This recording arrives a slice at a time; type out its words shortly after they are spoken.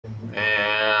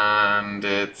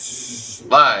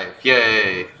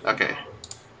Yay. Okay.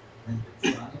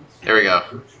 There we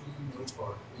go.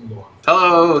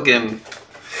 Hello again.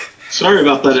 Sorry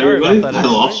about that, everybody. I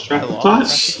lost track of time.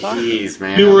 Jeez,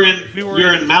 man. We were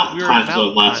in Mountain Time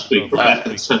Zone last week. We're back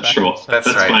in Central. That's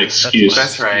right. My excuse.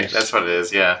 That's right. That's what it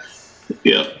is. Yeah.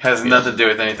 Yeah. Has nothing to do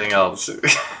with anything else.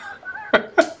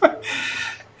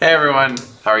 Hey everyone,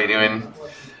 how are you doing?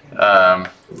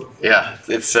 Yeah,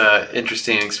 it's an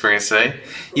interesting experience today.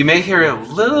 You may hear a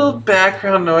little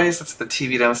background noise. That's the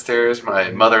TV downstairs.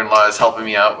 My mother-in-law is helping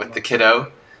me out with the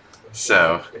kiddo.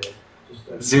 So,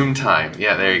 Zoom time.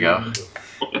 Yeah, there you go.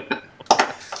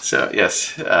 So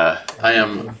yes, I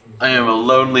am a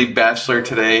lonely bachelor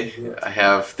today. I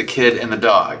have the kid and the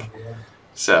dog.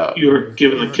 So you're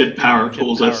giving the kid power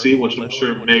tools, I see, which I'm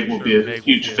sure Meg will be a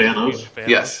huge fan of.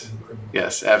 Yes,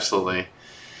 yes, absolutely.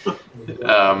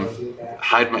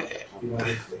 Hide my.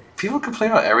 People complain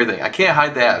about everything. I can't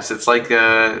hide the apps. It's like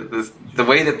the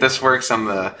way that this works on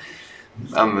the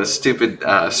stupid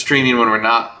streaming when we're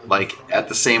not like at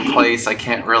the same place. I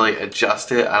can't really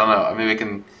adjust it. I don't know. Maybe I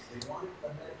can.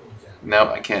 No,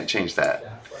 I can't change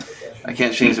that. I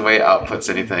can't change the way it outputs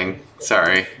anything.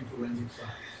 Sorry.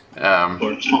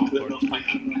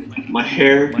 My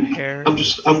hair.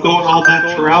 I'm going all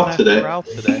natural today.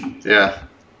 Yeah.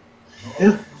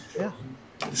 Yeah.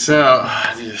 So,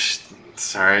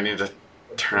 sorry, I need to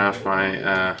turn off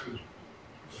my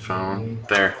phone.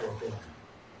 There.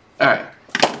 All right.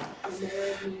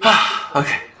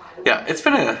 Okay. Yeah, it's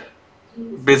been a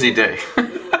busy day.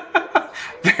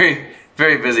 Very,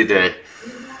 very busy day.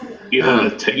 You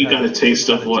got a taste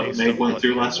of what Meg went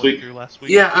through last week?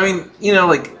 Yeah, I mean,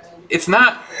 like, it's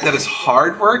not that it's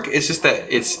hard work, it's just that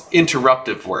it's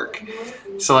interruptive work.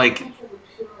 So, like,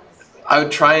 I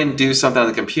would try and do something on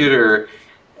the computer,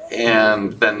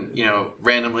 and then,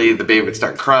 randomly the baby would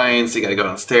start crying, so you gotta go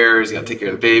downstairs, you gotta take care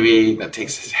of the baby, that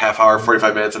takes a half hour,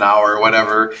 45 minutes, an hour,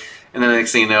 whatever, and then the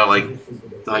next thing you know,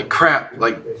 like crap,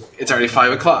 like, it's already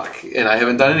 5 o'clock, and I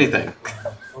haven't done anything.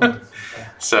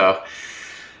 So,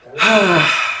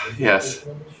 yes.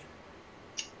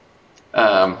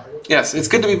 Yes, it's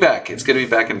good to be back. It's good to be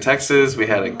back in Texas. We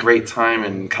had a great time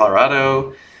in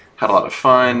Colorado, had a lot of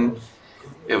fun.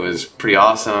 It was pretty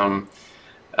awesome.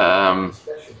 Oh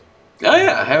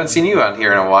yeah, I haven't seen you out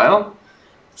here in a while.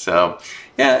 So,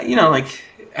 yeah, like,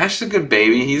 Ash's a good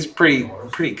baby. He's pretty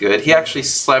good. He actually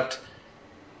slept,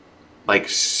 like,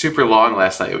 super long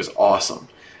last night. It was awesome.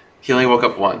 He only woke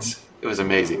up once. It was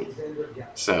amazing.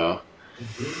 So,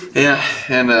 yeah,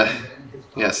 and,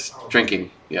 yes,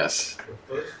 drinking, yes.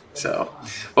 So,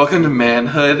 welcome to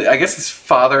manhood. I guess it's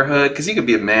fatherhood, because you could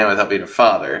be a man without being a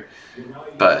father.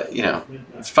 But,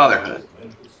 it's fatherhood.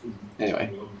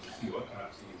 Anyway.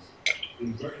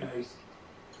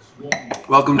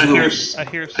 Welcome to I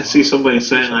see somebody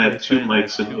saying I have 2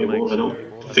 mics enabled. I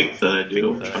don't think that I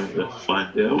do. I'm trying to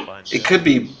find out. It could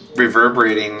be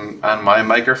reverberating on my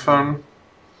microphone.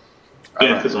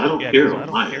 Yeah, because I don't hear it on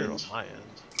my end.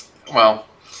 Well,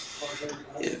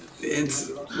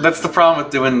 that's the problem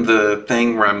with doing the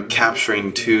thing where I'm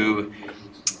capturing 2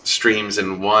 streams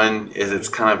in one, is it's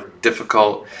kind of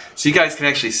difficult. So you guys can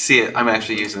actually see it. I'm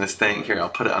actually using this thing. Here, I'll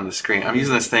put it on the screen. I'm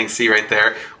using this thing, see right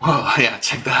there? Whoa, yeah,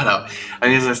 check that out.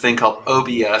 I'm using this thing called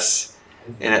OBS,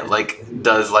 and it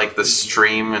does the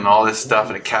stream and all this stuff,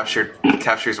 and it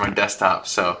captures my desktop.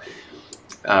 So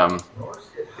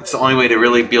it's the only way to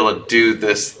really be able to do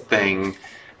this thing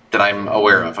that I'm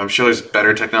aware of. I'm sure there's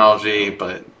better technology,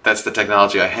 but that's the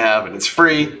technology I have, and it's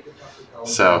free.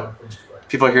 So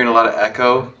people are hearing a lot of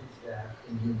echo.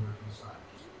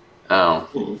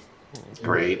 Oh,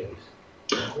 great.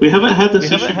 We haven't had this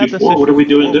issue before. What are we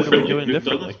doing differently?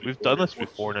 We've done this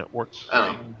before, and it works.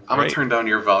 I'm going to turn down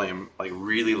your volume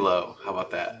really low. How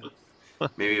about that?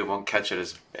 Maybe it won't catch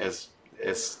it as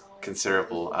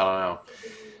considerable. I don't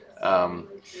know.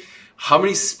 How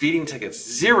many speeding tickets?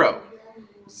 0.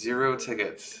 0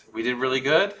 tickets. We did really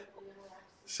good.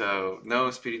 So, no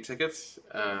speeding tickets.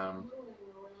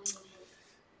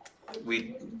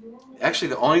 Actually,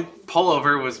 the only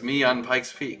pullover was me on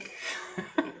Pikes Peak.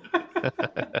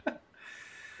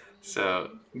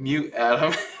 So, mute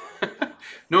Adam.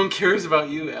 No one cares about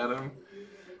you, Adam.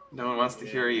 No one wants to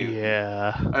hear you.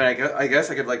 Yeah. I mean, I guess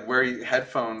I could wear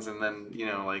headphones and then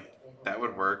that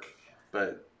would work,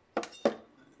 but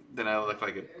then I look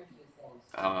like it.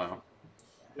 I don't know.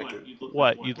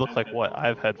 What? You'd look like what? I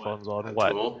have headphones on.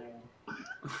 What? Tool?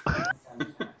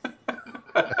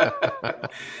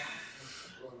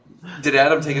 Did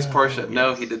Adam take his Porsche?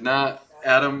 No, he did not.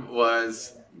 Adam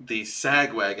was the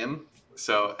sag wagon.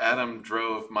 So Adam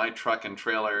drove my truck and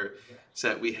trailer so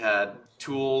that we had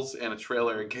tools and a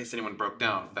trailer in case anyone broke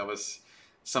down. That was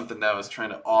something that I was trying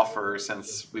to offer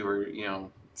since we were,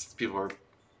 since people were,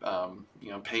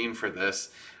 paying for this.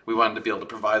 We wanted to be able to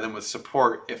provide them with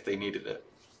support if they needed it.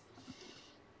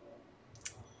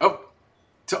 Oh,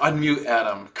 to unmute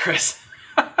Adam, Chris.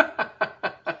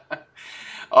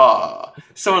 Aw,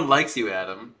 someone likes you,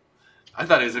 Adam. I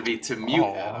thought it was going to be to mute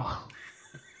Adam.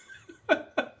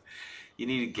 You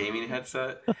need a gaming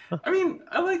headset? I mean,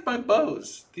 I like my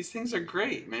Bose. These things are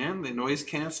great, man. They noise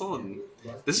cancel, and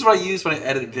this is what I use when I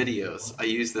edit videos. I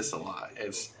use this a lot.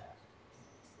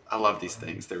 I love these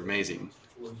things. They're amazing.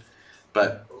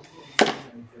 But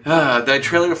did I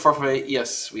trailer to 458?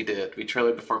 Yes, we did. We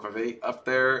trailered to 458 up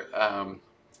there.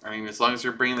 I mean, as long as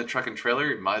you're bringing the truck and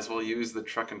trailer, you might as well use the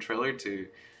truck and trailer to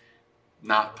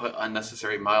not put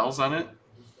unnecessary miles on it.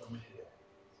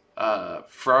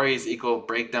 Ferraris equal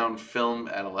breakdown film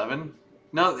at 11.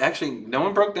 No, actually, no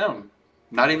one broke down.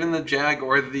 Not even the Jag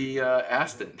or the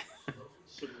Aston.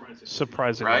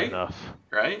 Surprisingly enough.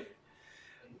 Right?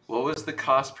 What was the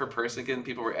cost per person again?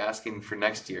 People were asking for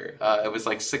next year. It was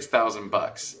like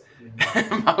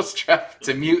 $6,000. Mousetrap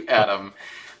to mute Adam.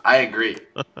 I agree.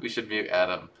 We should mute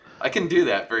Adam. I can do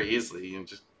that very easily. You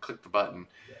just click the button.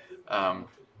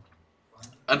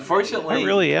 Unfortunately, I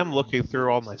really am looking through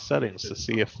all my settings to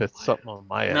see if it's something on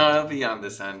my end. No, it'll be on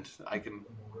this end. I can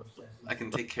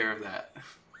take care of that.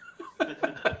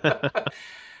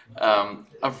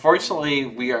 Unfortunately,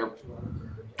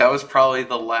 that was probably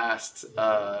the last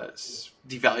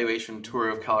devaluation tour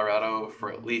of Colorado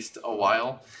for at least a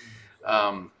while.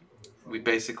 We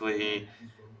basically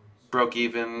broke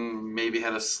even, maybe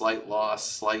had a slight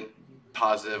loss, slight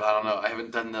positive. I don't know. I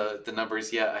haven't done the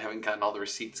numbers yet. I haven't gotten all the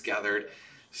receipts gathered.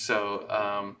 So,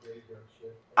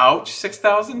 ouch,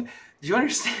 6,000. Do you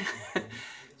understand? Do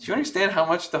you understand how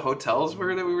much the hotels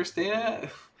were that we were staying at?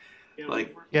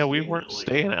 Yeah, we weren't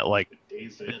staying at like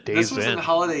Days This was Inn. in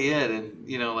Holiday Inn, and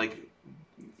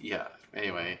yeah.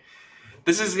 Anyway,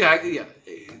 this is the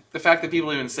fact that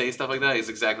people even say stuff like that is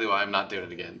exactly why I'm not doing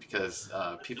it again, because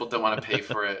people don't want to pay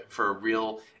for it for a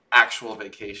real actual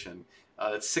vacation.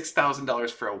 It's $6,000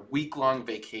 for a week-long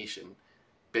vacation,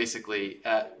 basically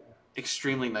at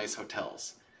extremely nice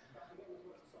hotels.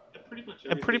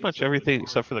 And pretty much everything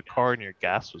except for the car and your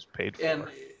gas was paid for.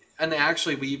 And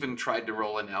actually, we even tried to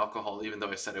roll in alcohol, even though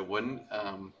I said I wouldn't,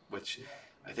 which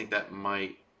I think that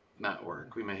might not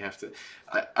work. We may have to.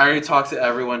 I already talked to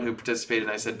everyone who participated,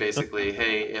 and I said basically,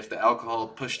 hey, if the alcohol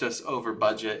pushed us over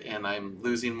budget and I'm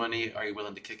losing money, are you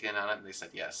willing to kick in on it? And they said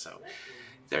yes. So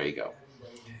there you go.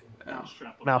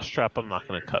 Mousetrap, I'm not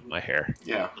going to cut my hair.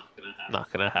 Yeah.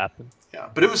 Not going to happen. Yeah,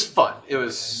 but it was fun. It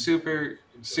was super,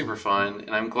 super fun,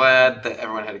 and I'm glad that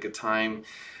everyone had a good time.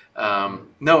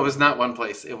 No, it was not one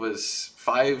place. It was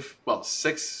 7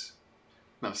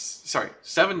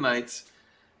 nights.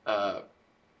 How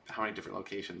many different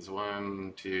locations?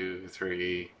 1, 2,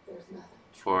 3,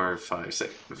 4, 5,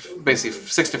 6. Basically,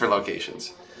 6 different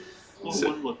locations.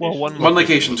 One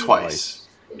location twice.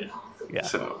 Yeah.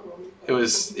 So it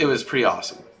was pretty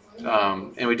awesome.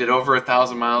 And we did over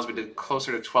 1,000 miles. We did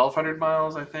closer to 1,200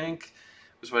 miles, I think,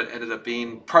 was what it ended up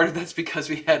being. Part of that's because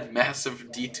we had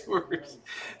massive detours.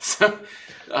 So,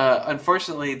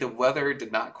 unfortunately, the weather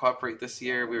did not cooperate this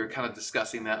year. We were kind of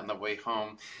discussing that on the way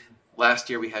home. Last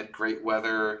year, we had great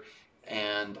weather,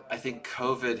 and I think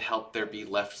COVID helped there be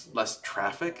less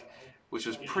traffic, which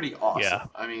was pretty awesome. Yeah.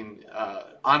 I mean,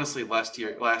 honestly, last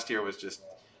year was just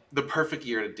the perfect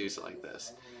year to do something like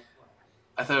this.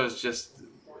 I thought it was just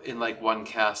in like one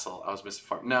castle. I was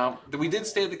misinformed. No, we did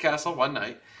stay at the castle one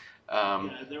night.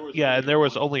 And there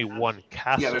was only one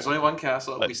castle. Yeah, there's only one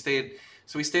castle. We stayed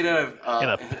at in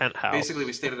a penthouse. Basically,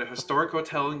 we stayed at a historic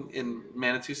hotel in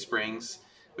Manitou Springs,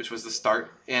 which was the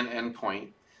start and end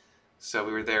point. So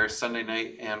we were there Sunday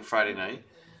night and Friday night.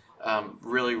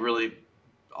 Really, really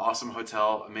awesome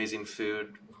hotel, amazing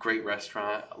food, great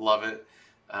restaurant. Love it.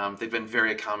 They've been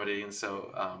very accommodating,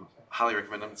 so highly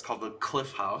recommend them. It's called the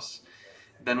Cliff House.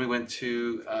 Then we went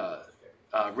to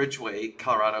Ridgway,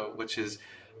 Colorado, which is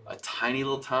a tiny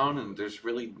little town, and there's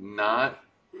really not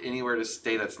anywhere to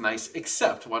stay that's nice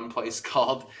except one place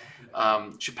called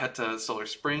Chipeta Solar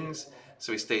Springs.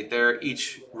 So we stayed there.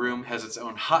 Each room has its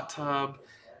own hot tub,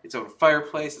 its own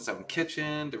fireplace, its own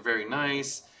kitchen. They're very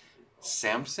nice.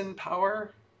 Samson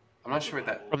Power? I'm not sure what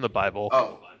that... From the Bible.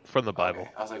 Oh. From the Bible.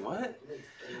 Okay. I was like, what?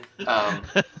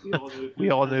 We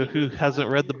all know who hasn't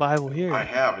read the Bible here. I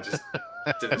have. I just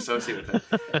didn't associate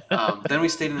with it. Then we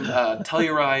stayed in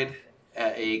Telluride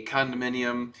at a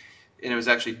condominium, and it was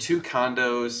actually 2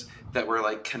 condos that were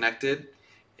like connected,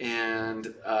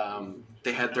 and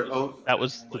they had their own. That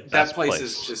was the best that place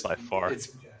is just by far.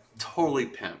 totally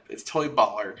pimp. It's totally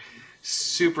baller,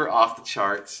 super off the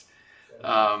charts,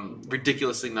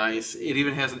 ridiculously nice. It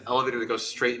even has an elevator that goes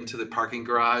straight into the parking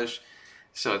garage,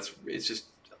 so it's just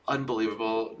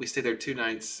unbelievable. We stayed there 2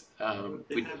 nights.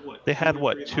 They had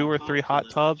what, 2 or 3 hot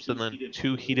tubs and then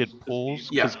 2 heated pools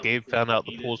because Yeah. Gabe found out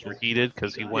the pools were heated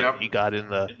because Yep. he got in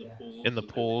the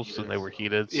pools and they were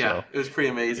heated. Yeah, So it was pretty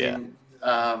amazing.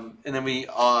 And then we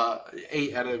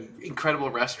ate at an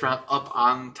incredible restaurant up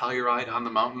on Telluride on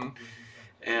the mountain,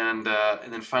 and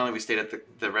then finally we stayed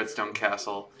at the Redstone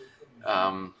Castle,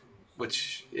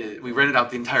 which we rented out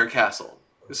the entire castle.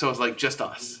 So it was like just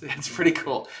us. It's pretty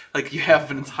cool. Like you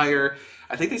have an entire,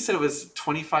 I think they said it was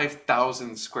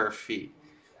 25,000 square feet.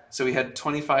 So we had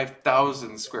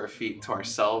 25,000 square feet to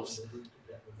ourselves.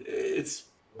 It's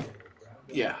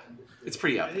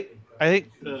pretty epic. I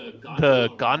think the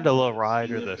gondola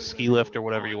ride or the ski lift or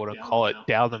whatever you want to call it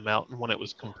down the mountain when it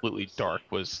was completely dark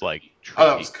was like trippy. Oh,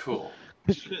 that was cool.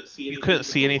 You couldn't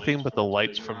see anything but the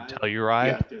lights from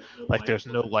Telluride. Yeah. Like there's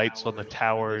no lights on the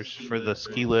towers for the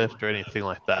ski lift or anything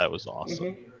like that. It was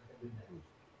awesome. Mm-hmm.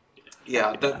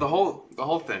 Yeah, the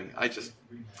whole thing.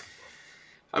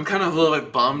 I'm kind of a little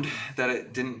bit bummed that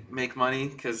it didn't make money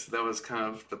because that was kind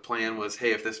of the plan was,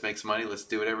 hey, if this makes money, let's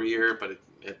do it every year, but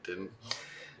it didn't.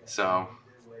 So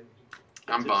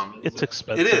I'm bummed. It's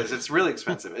expensive. It is. It's really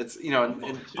expensive. It's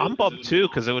and I'm bummed too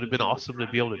because it would have been awesome to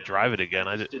be able to drive it again.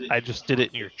 I just did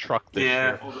it in your truck this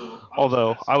year.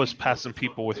 Although I was passing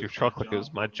people with your truck like it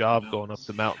was my job going up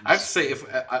the mountains. I have to say,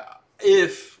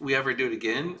 if we ever do it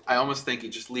again, I almost think you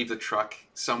just leave the truck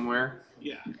somewhere.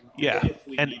 Yeah,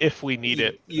 and if we need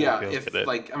it, Yeah, we'll get it.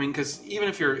 because even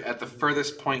if you're at the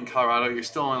furthest point in Colorado, you're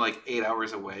still only like 8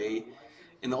 hours away.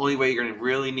 And the only way you're going to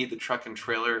really need the truck and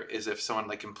trailer is if someone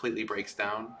like completely breaks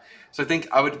down. So I think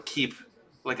I would keep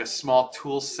like a small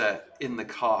tool set in the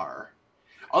car.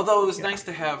 Although it was nice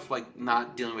to have like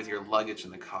not dealing with your luggage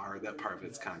in the car. That part of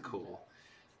it's kind of cool.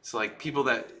 So like a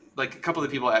couple of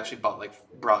the people actually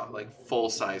brought like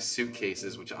full size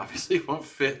suitcases, which obviously won't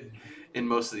fit in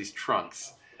most of these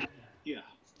trunks.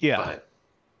 Yeah. But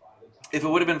if it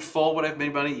would have been full, would I have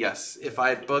made money? Yes. If I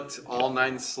had booked all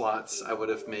 9 slots, I would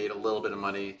have made a little bit of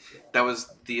money. That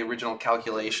was the original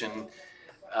calculation.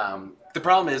 The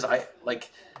problem is,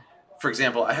 for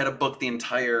example, I had to book the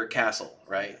entire castle,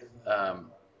 right?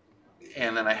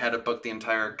 And then I had to book the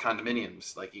entire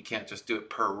condominiums. Like, you can't just do it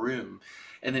per room.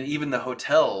 And then even the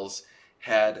hotels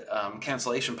had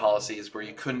cancellation policies where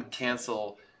you couldn't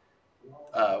cancel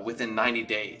within 90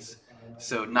 days.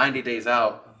 So 90 days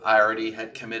out, I already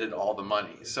had committed all the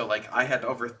money. So like I had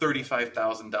over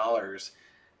 $35,000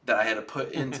 that I had to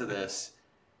put into this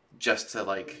just to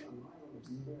like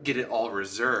get it all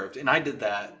reserved. And I did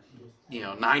that,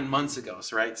 9 months ago.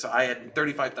 So right. So I had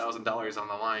 $35,000 on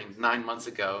the line 9 months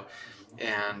ago,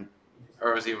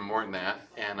 or it was even more than that.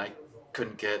 And I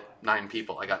couldn't get 9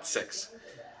 people. I got 6.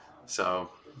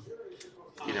 So,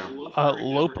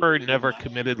 Loper never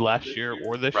committed last year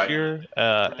or this year.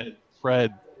 And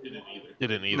Fred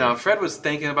didn't either. No, Fred was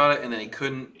thinking about it and then he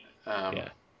couldn't.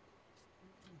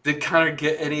 Did Connor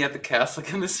get any at the castle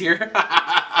again this year?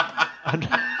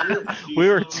 We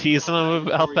were teasing him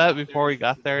about that before we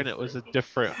got there, and it was a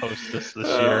different hostess this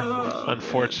year,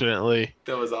 unfortunately.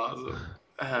 That was awesome.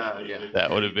 Yeah.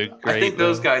 That would have been great. I think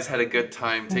those guys had a good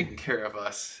time taking care of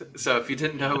us. So if you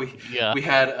didn't know, we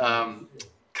had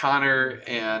Connor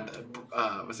and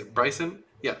was it Bryson?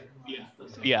 Yeah.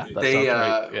 Yeah, they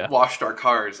right. washed our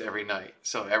cars every night.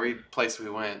 So every place we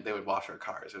went, they would wash our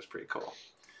cars. It was pretty cool.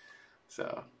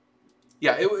 So,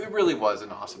 yeah, it really was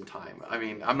an awesome time. I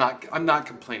mean, I'm not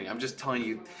complaining. I'm just telling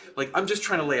you, like, I'm just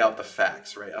trying to lay out the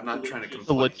facts, right? I'm not trying to complain.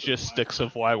 The logistics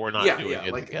of why we're not doing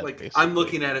it again. Like I'm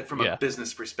looking at it from a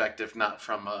business perspective, not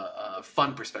from a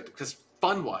fun perspective. Because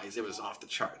fun-wise, it was off the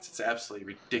charts. It's absolutely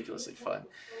ridiculously fun.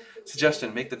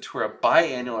 Suggestion: make the tour a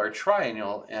biannual or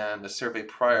triannual, and a survey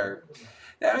prior.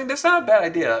 I mean, that's not a bad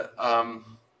idea.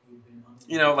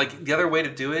 Like the other way to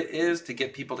do it is to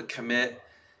get people to commit,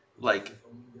 like,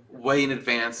 way in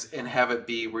advance and have it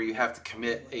be where you have to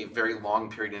commit a very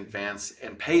long period in advance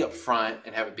and pay up front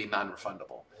and have it be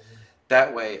non-refundable.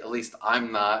 That way, at least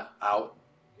I'm not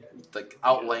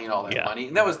outlaying all that money.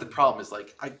 And that was the problem is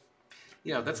like,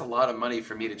 that's a lot of money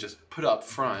for me to just put up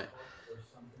front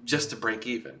just to break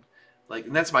even. Like,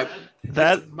 and that's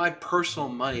my personal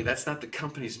money. That's not the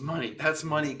company's money. That's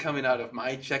money coming out of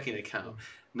my checking account,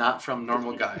 not from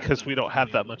normal guy. Because we don't have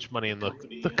that much money in the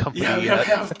company. Yeah, we don't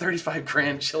have 35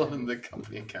 grand chilling in the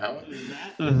company account.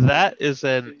 That is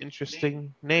an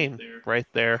interesting name right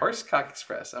there. Horsecock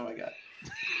Express. Oh my god.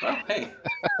 Well, hey.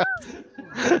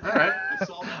 All right.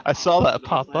 I saw that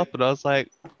pop up and I was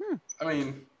like, I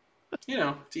mean,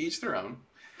 To each their own.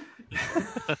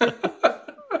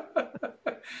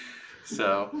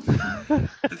 So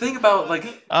the thing about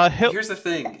here's the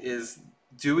thing is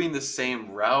doing the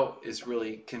same route is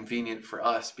really convenient for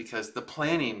us because the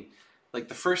planning, like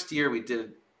the first year we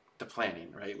did the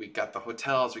planning, right? We got the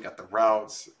hotels, we got the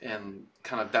routes, and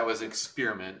kind of that was an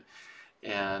experiment.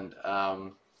 And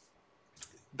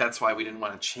that's why we didn't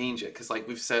want to change it because like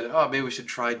we've said, oh, maybe we should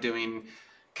try doing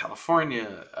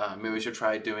California. Maybe we should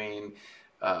try doing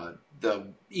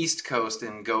the East Coast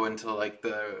and go into like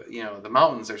the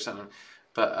mountains or something.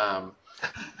 But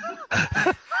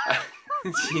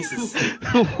Jesus,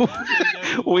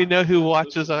 we know who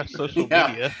watches our social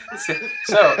media.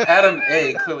 So Adam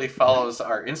A clearly follows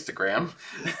our Instagram.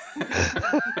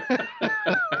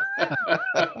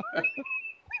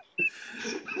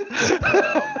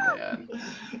 Oh man.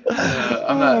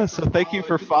 I'm not. So thank you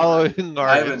for following our.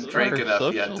 I haven't drank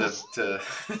enough yet to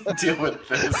deal with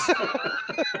this.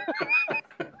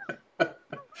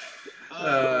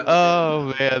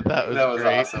 Oh man, that was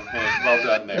great. Awesome. Hey, well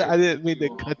done there. I didn't mean to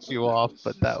cut you off,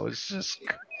 but that was just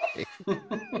great.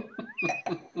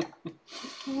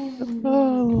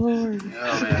 Oh Lord.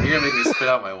 Oh man, you're gonna make me spit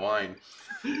out my wine.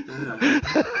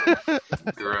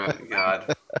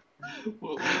 God.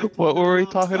 What were we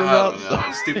talking about?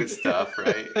 Stupid stuff,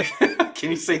 right?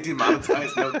 Can you say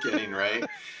demonetized? No kidding, right?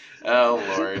 Oh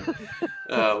Lord.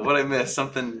 What I missed?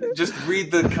 Something. Just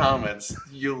read the comments.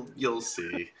 You'll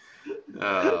see.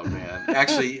 Oh man.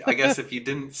 Actually, I guess if you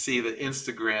didn't see the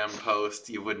Instagram post,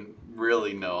 you wouldn't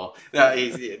really know. There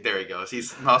he goes.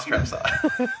 He's Mousetrap saw.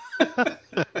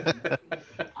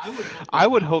 I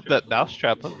would hope that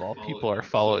Mousetrap of all people are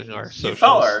following our socials. You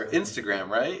follow our Instagram,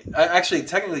 right? Actually,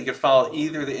 technically, you can follow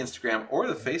either the Instagram or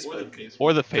the Facebook.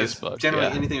 Or the Facebook. Generally,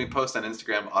 anything we post on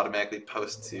Instagram automatically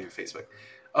posts to Facebook.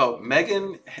 Oh,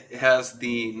 Megan has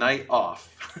the night off.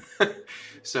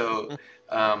 So,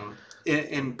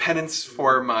 in penance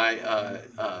for my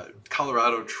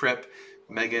Colorado trip,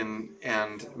 Megan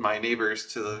and my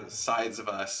neighbors to the sides of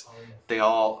us, they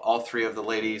all three of the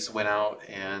ladies went out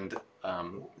and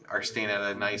are staying at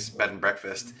a nice bed and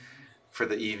breakfast for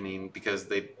the evening because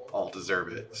they all deserve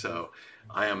it. So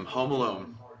I am home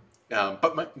alone.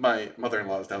 But my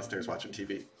mother-in-law is downstairs watching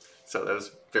TV. So that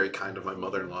was very kind of my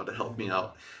mother-in-law to help me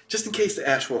out, just in case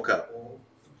Ash woke up.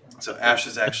 So Ash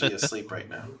is actually asleep right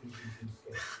now.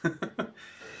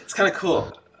 It's kind of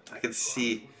cool. I could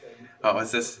see. Oh,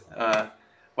 what's this?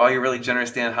 Wow, you're really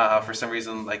generous, Dan. Haha. For some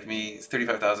reason, like me, it's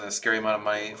 $35,000, a scary amount of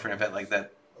money for an event like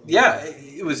that. Yeah,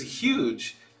 it was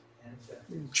huge.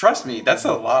 Trust me, that's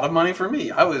a lot of money for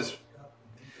me. I was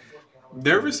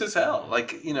nervous as hell.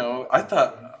 Like, I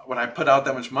thought when I put out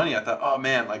that much money, I thought, oh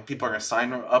man, like people are gonna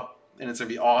sign up and it's gonna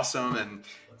be awesome and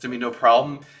it's gonna be no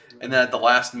problem. And then at the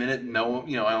last minute, I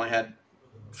only had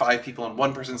 5 people and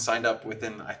 1 person signed up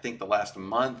within, I think, the last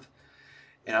month.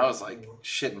 And I was like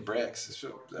shitting bricks.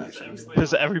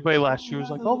 Because everybody last year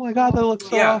was like, "Oh my god, that looks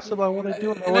so awesome! I want to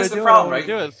do it. And that's the problem,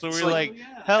 right? So we're like,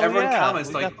 hell everyone yeah, comments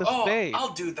we like, got the space.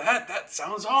 I'll do that. That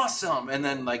sounds awesome. And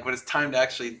then like when it's time to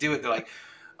actually do it, they're like,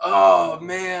 oh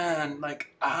man,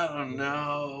 like I don't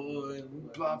know,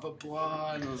 and blah blah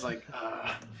blah. And it was like,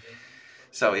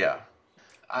 so yeah.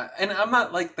 And I'm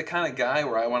not like the kind of guy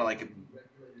where I want to like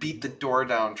beat the door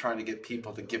down trying to get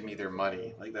people to give me their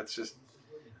money. Like that's just.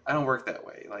 I don't work that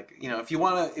way. Like, if you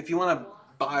wanna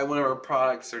buy one of our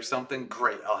products or something,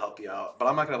 great, I'll help you out. But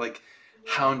I'm not gonna like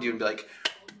hound you and be like,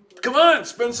 come on,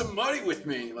 spend some money with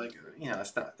me. Like,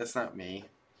 that's not me.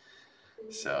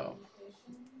 So,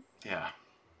 yeah.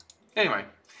 Anyway,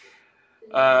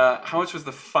 how much was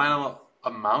the final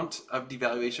amount of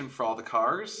devaluation for all the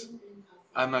cars?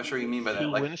 I'm not sure what you mean by that. 2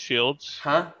 windshields.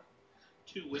 Huh?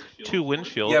 2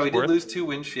 windshields. Yeah, we did lose 2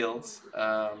 windshields.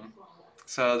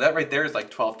 So that right there is like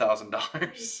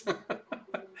 $12,000.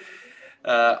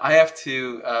 I have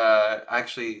to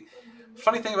actually.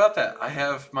 Funny thing about that, I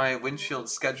have my windshield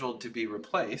scheduled to be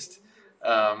replaced.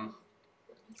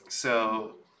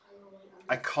 So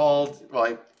I called. Well,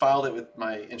 I filed it with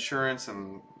my insurance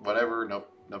and whatever. No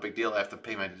big deal. I have to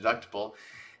pay my deductible,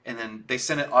 and then they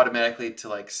sent it automatically to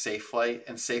like SafeFlight,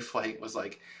 and SafeFlight was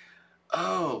like,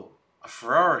 "Oh, a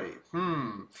Ferrari.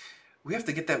 We have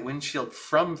to get that windshield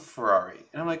from Ferrari."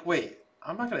 And I'm like, wait,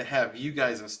 I'm not going to have you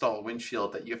guys install a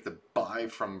windshield that you have to buy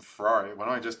from Ferrari. Why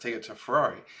don't I just take it to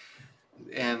Ferrari?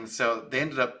 And so they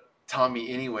ended up telling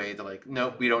me anyway, they're like,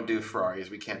 nope, we don't do Ferraris.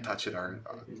 We can't touch it.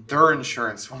 Their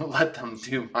insurance won't let them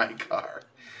do my car.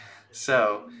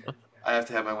 So I have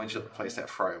to have my windshield replaced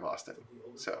at Ferrari of Austin.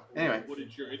 So anyway.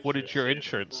 What did your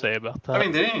insurance say about that? I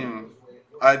mean, they didn't even...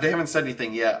 they haven't said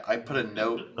anything yet. I put a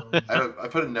note. I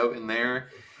put a note in there.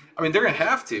 I mean, they're going to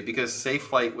have to because Safe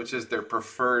Flight, which is their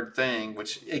preferred thing,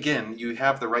 which, again, you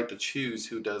have the right to choose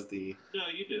who does the... No,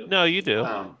 you do. No, you do.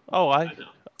 Um,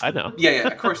 I know. yeah,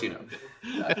 of course you know.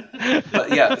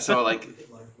 But yeah, so like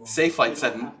Safe Flight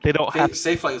said... They don't have...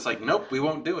 Safe Flight was like, nope, we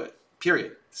won't do it,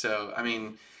 period. So, I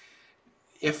mean,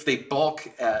 if they bulk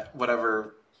at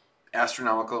whatever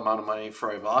astronomical amount of money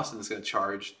Ferrari of Austin is going to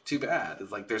charge, too bad.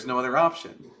 It's like there's no other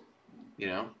option, you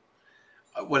know?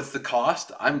 What's the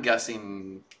cost? I'm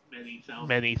guessing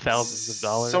many thousands of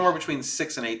dollars. Somewhere between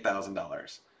 $6,000 and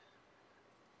 $8,000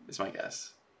 is my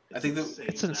guess. I think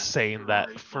it's insane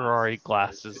that Ferrari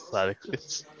glass is that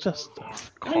it's just a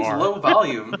car. It's low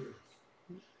volume.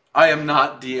 I am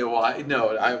not DIY.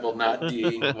 No, I will not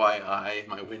DIY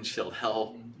my windshield.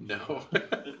 Hell, no.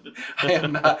 I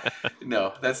am not.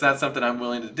 No, that's not something I'm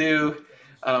willing to do.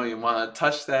 I don't even want to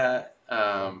touch that.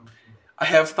 I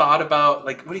have thought about,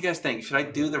 like, what do you guys think? Should I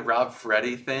do the Rob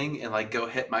Ferretti thing and, like, go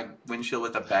hit my windshield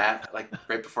with a bat, like,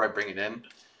 right before I bring it in?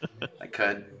 I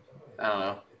could. I don't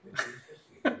know.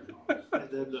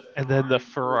 And then the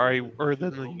Ferrari, or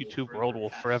then the YouTube world will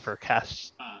forever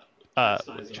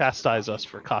chastise us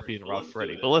for copying Rob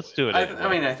Ferretti. But let's do it anyway. I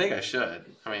mean, I think I should.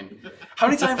 I mean, how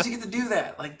many times do you get to do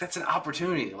that? Like, that's an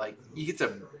opportunity. Like, you get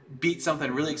to beat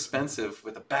something really expensive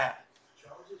with a bat.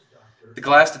 The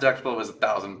glass deductible was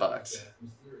 $1,000.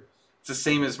 It's the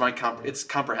same as my it's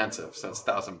comprehensive, so it's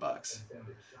 $1,000.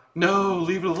 No,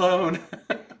 leave it alone.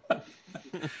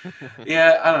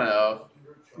 Yeah, I don't know.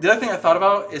 The other thing I thought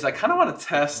about is I kind of want to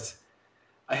test.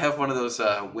 I have one of those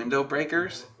window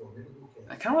breakers.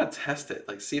 I kind of want to test it,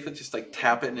 like see if it just like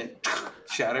tap it and it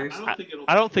shatters.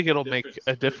 I don't think it'll make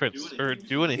a difference or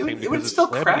do anything. It would still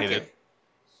crack it.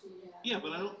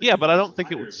 Yeah, but I don't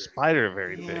think it would spider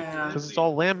very big because it's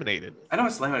all laminated. I know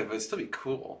it's laminated, but it'd still be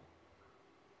cool.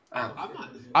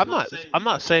 I'm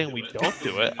not saying we don't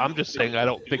do it. I'm just saying I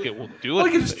don't think it will do it. Well,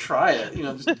 we can just try it, you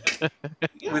know. Just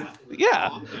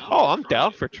yeah. Oh, I'm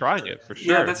down for trying it for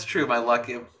sure. Yeah, that's true. My luck,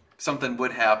 if something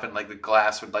would happen, like the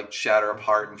glass would like shatter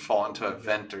apart and fall into a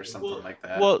vent or something like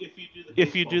that. Well,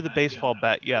 if you do the baseball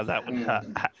bat, yeah, that would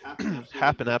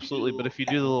happen absolutely. But if you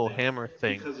do the little hammer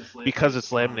thing, because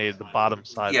it's laminated, the bottom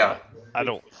side, I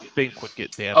don't think would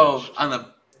get damaged. Oh, on the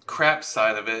crap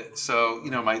side of it, so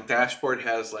you know, my dashboard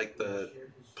has like the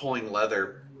pulling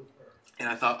leather, and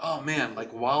I thought, oh man, like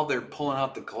while they're pulling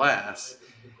out the glass,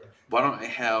 why don't I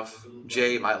have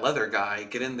Jay, my leather guy,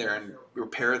 get in there and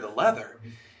repair the leather?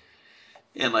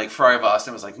 And like Ferrari of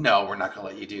Austin was like, no, we're not going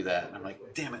to let you do that. And I'm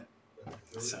like, damn it.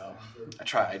 So I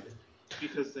tried.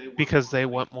 Because they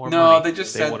want more money. No, they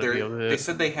just said they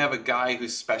said they have a guy who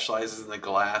specializes in the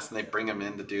glass, and they bring him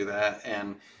in to do that.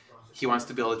 And he wants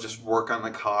to be able to just work on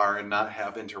the car and not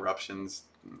have interruptions.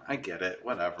 I get it.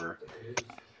 Whatever.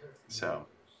 So,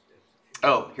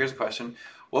 oh, here's a question.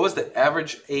 What was the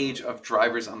average age of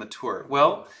drivers on the tour?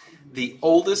 Well, the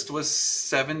oldest was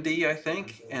 70, I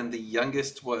think, and the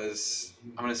youngest was,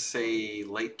 I'm going to say,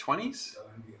 late 20s?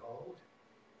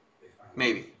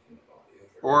 Maybe.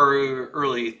 Or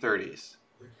early 30s.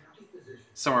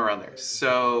 Somewhere around there.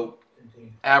 So,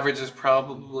 average is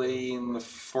probably in the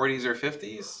 40s or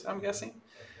 50s, I'm guessing.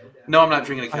 No, I'm not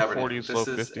drinking a Cabernet. 40s, this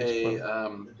is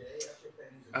 50s,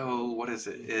 what is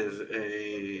it?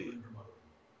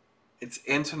 It's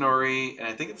Antinori, and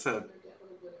I think it's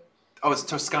it's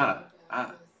Toscana.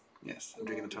 Ah, yes, I'm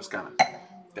drinking the Toscana.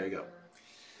 There you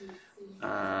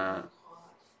go.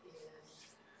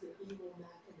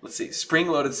 Let's see.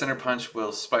 Spring-loaded center punch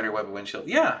will spider web a windshield.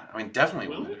 Yeah, I mean, definitely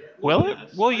will. Will it?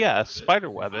 Well, yeah, spider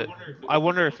web it. I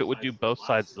wonder if it would do both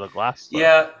sides of the glass, though.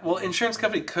 Yeah, well, insurance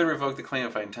company could revoke the claim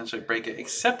if I intentionally break it,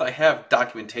 except I have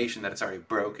documentation that it's already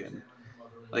broken.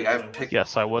 Like, I've picked...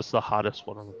 Yes, I was the hottest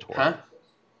one on the tour. Huh?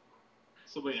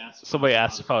 Somebody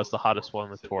asked if I was the hottest one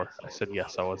on the tour. I said,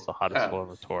 yes, I was the hottest one on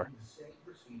the tour.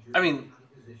 I mean,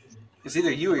 it's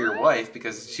either you or your wife,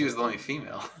 because she was the only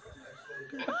female.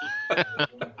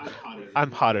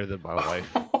 I'm hotter than my wife.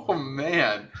 Oh,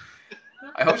 man.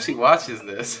 I hope she watches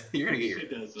this. You're going to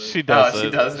get your... She doesn't. She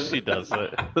doesn't? She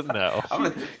doesn't. No.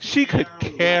 I'm she could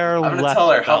care less. I'm going to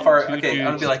tell her how far... about Okay, I'm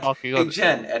going to be like, talking hey,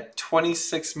 Jen, at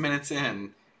 26 minutes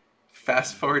in,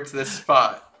 fast forward to this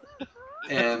spot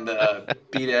and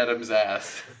beat Adam's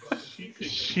ass.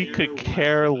 She could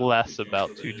care less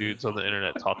about two dudes on the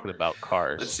internet talking about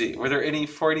cars. Let's see. Were there any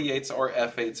 48s or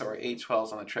F8s or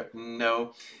A12s on the trip?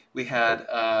 No. We had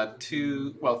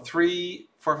three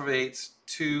 458s,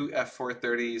 two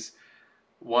F430s,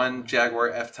 one Jaguar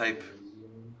F-Type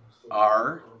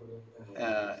R,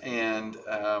 and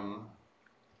an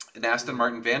Aston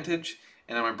Martin Vantage,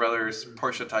 and then my brother's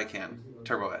Porsche Taycan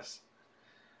Turbo S.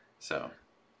 So,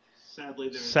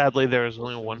 Sadly, there is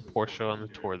only one Porsche on the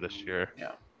tour this year.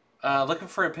 Yeah. Looking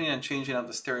for an opinion on changing out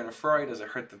the stereo in a Ferrari. Does it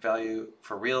hurt the value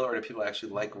for real, or do people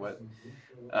actually like what?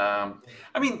 I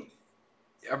mean,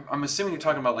 I'm assuming you're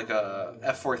talking about like a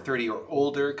F430 or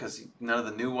older, because none of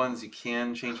the new ones you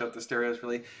can change out the stereos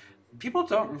really. People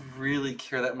don't really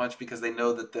care that much because they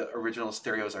know that the original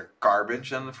stereos are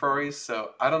garbage on the Ferraris,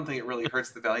 so I don't think it really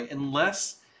hurts the value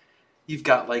unless you've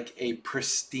got like a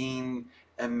pristine,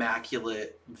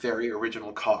 immaculate, very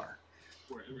original car.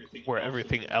 Where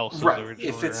everything else is Right. originally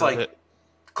If it's around like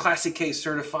Classic K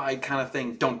certified kind of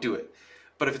thing, don't do it.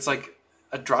 But if it's like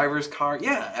a driver's car,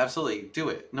 yeah, absolutely, do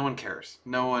it. No one cares.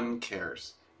 No one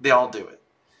cares. They all do it.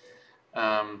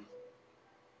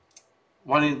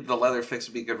 Wanting the leather fix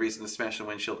would be a good reason to smash the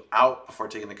windshield out before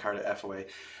taking the car to FOA.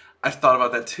 I've thought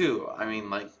about that too. I mean,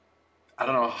 like, I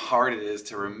don't know how hard it is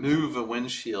to remove a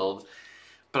windshield,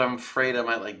 but I'm afraid I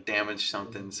might like damage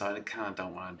something, so I kind of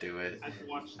don't want to do it.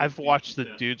 I've watched the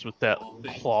dudes with that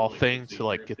claw thing to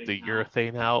like get the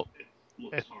urethane out.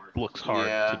 It looks hard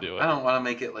to do it. I don't want to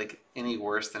make it like any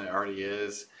worse than it already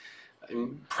is. I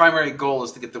mean, primary goal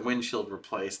is to get the windshield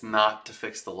replaced, not to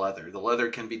fix the leather. The leather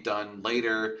can be done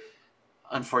later,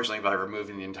 unfortunately, by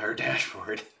removing the entire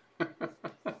dashboard.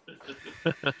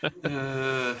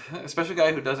 A special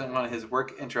guy who doesn't want his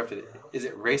work interrupted. Is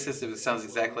it racist if it sounds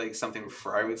exactly like something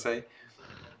Ferrari would say?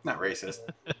 Not racist.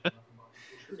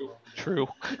 True.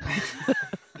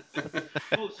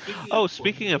 Oh,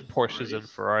 speaking of Porsches and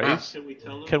Ferraris,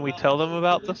 can we tell them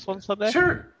about this one Sunday?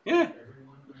 Sure, yeah.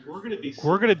 We're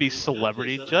going to be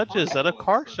celebrity judges at a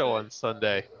car show on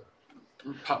Sunday.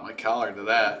 Pop my collar to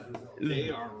that.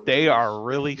 They are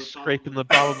really scraping the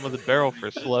bottom of the barrel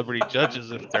for celebrity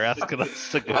judges if they're asking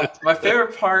us to go. My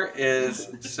favorite part is,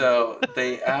 so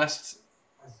they asked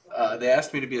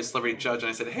me to be a celebrity judge, and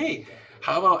I said, hey,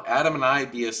 how about Adam and I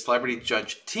be a celebrity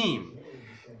judge team?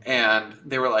 And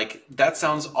they were like, that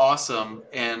sounds awesome.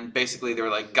 And basically they were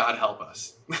like, God help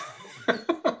us.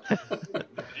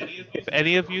 If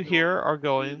any of you here are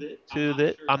going to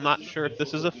that, I'm not sure if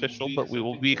this is official, but we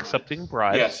will be accepting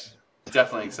bribes. Yes,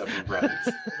 definitely accepting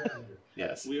bribes.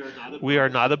 Yes. We are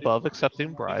not above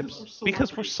accepting bribes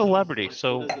because we're celebrity.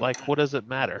 So, like, what does it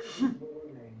matter?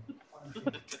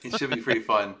 It should be pretty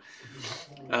fun.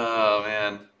 Oh,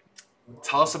 man.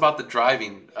 Tell us about the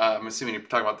driving. I'm assuming you're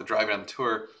talking about the driving on the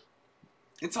tour.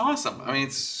 It's awesome. I mean,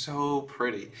 it's so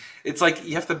pretty. It's like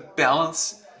you have to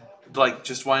balance, like,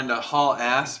 just wanting to haul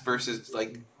ass versus,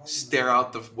 like, stare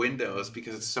out the windows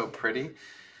because it's so pretty.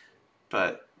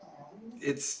 But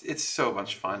it's so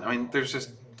much fun. I mean,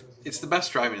 it's the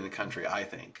best driving in the country, I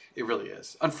think. It really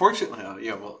is. Unfortunately,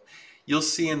 well, you'll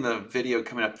see in the video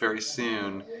coming up very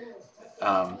soon,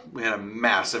 we had a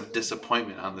massive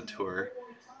disappointment on the tour.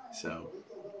 So,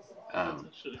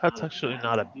 that's actually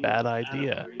not a bad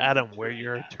idea. Adam, wear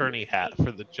your attorney hat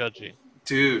for the judging.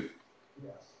 Dude,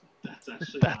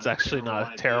 that's actually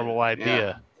not a terrible idea.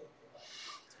 Yeah.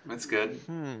 That's good.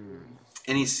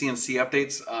 Any CNC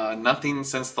updates? Nothing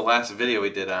since the last video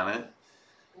we did on it.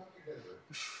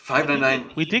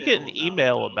 599. We did get an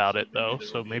email about it though,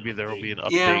 so maybe there will be an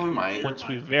update. Yeah, we might. Once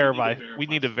we verify. We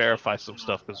need to verify some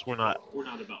stuff because we're not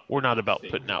about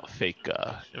putting out fake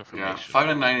information. Yeah,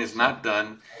 599 is not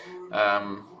done.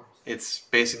 It's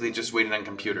basically just waiting on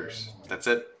computers. That's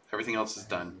it. Everything else is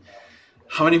done.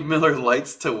 How many Miller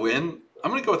Lights to win?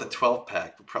 I'm gonna go with a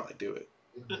 12-pack. We'll probably do it.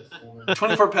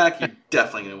 24-pack, you're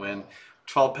definitely gonna win.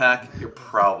 12-pack, you're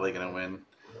probably gonna win.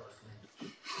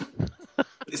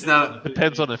 It's not.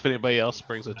 Depends on if anybody else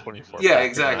brings a 24. Yeah,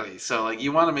 exactly. So like,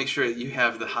 you want to make sure that you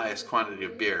have the highest quantity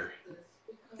of beer,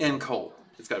 and cold.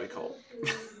 It's got to be cold.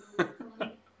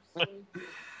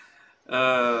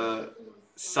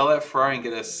 Sell that Ferrari and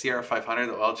get a CR500.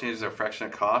 The oil changes are a fraction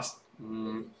of cost.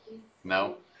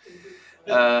 No.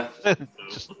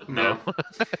 Just no.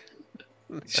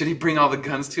 Should he bring all the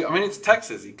guns too? I mean, it's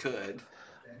Texas. He could.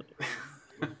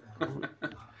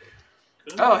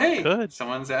 Oh, hey! Good.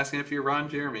 Someone's asking if you're Ron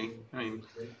Jeremy. I mean,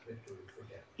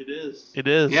 it is. It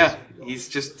is. Yeah, he's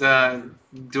just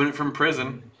doing it from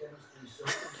prison.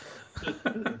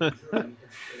 I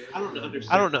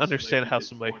don't understand how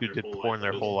somebody who did porn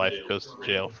their whole life goes to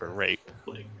jail for rape.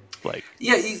 Like.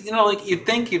 Yeah, like you'd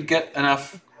think you'd get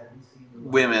enough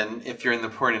women if you're in the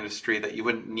porn industry that you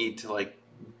wouldn't need to like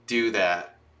do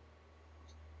that.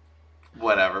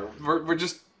 Whatever. We're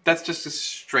just. That's just a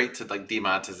straight to like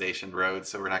demonetization road,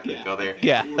 so we're not going to go there.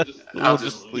 Yeah, I'll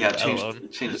just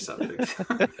change the subject.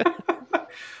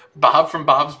 Bob from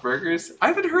Bob's Burgers. I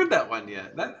haven't heard that one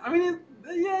yet.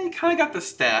 He kind of got the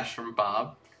stash from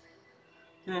Bob.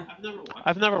 Yeah.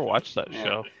 I've never watched that Yeah.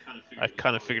 show. I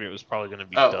kind of figured it was probably going to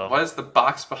be Oh, dumb. what is the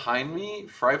box behind me?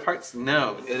 Fry parts?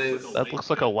 No, it is. That looks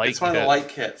like a light It's one of the kit. light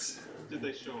kits.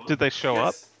 Did they show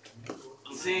up? Yes.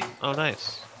 See, Oh,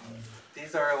 nice.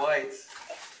 these are our lights.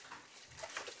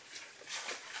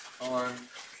 Hold on.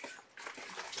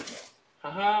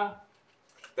 Haha.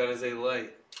 That is a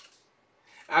light.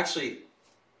 Actually,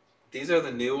 these are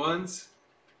the new ones.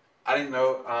 I didn't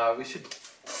know. We should.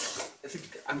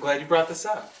 I'm glad you brought this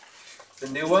up. The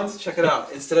new ones, check it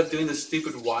out. Instead of doing the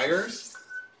stupid wires,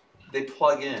 they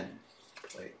plug in.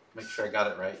 Wait, make sure I got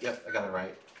it right. Yep, I got it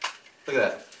right. Look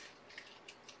at that.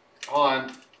 Hold on,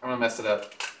 I'm gonna mess it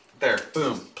up. There,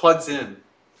 boom, plugs in.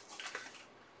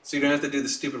 So you don't have to do the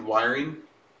stupid wiring.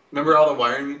 Remember all the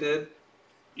wiring we did?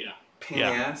 Yeah. Pain in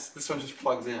the ass. This one just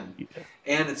plugs in, Yeah.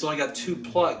 and it's only got 2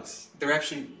 plugs. They're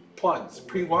actually plugs,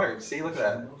 pre-wired. See, look at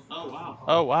that. Oh wow.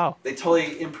 Oh, wow. They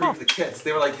totally improved the kits.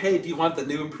 They were like, "Hey, do you want the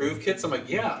new improved kits?" I'm like,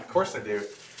 "Yeah, of course I do."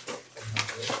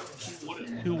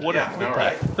 Who wouldn't Yeah, want no,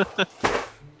 that?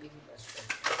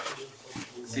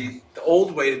 See, the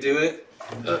old way to do it,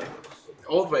 the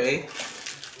old way,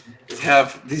 is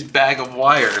have these bag of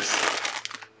wires.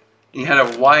 You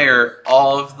had to wire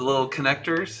all of the little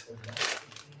connectors.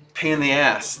 Pain in the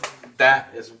ass.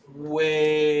 That is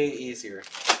way easier.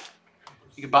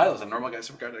 You can buy those on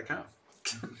normalguysupercar.com.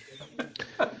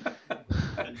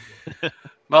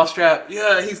 Mousetrap,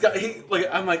 yeah, like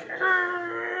I'm like.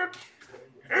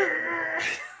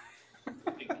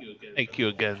 Thank you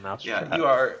again, Mousetrap. Yeah, you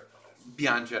are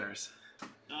beyond generous.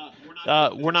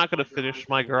 We're not going to finish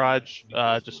my garage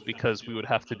just because we would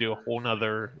have to do a whole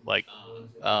nother like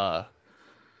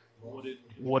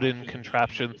wooden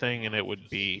contraption thing, and it would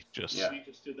be just. Yeah.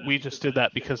 We just did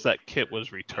that because that kit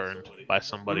was returned by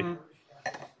somebody. Mhm.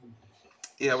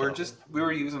 Yeah, we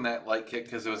were using that light kit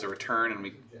because it was a return and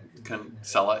we couldn't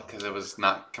sell it because it was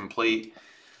not complete.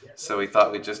 So we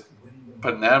thought we'd just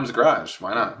put it in Adam's garage.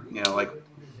 Why not? You know, like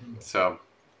so.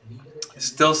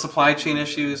 Still supply chain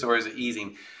issues, or is it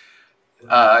easing?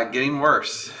 Getting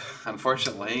worse,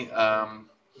 unfortunately.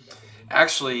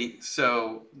 Actually,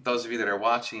 so those of you that are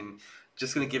watching,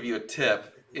 just going to give you a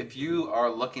tip. If you are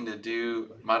looking to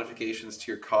do modifications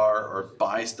to your car or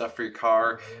buy stuff for your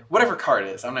car, whatever car it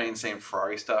is, I'm not even saying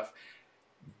Ferrari stuff,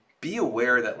 be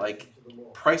aware that like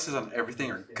prices on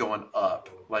everything are going up.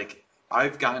 Like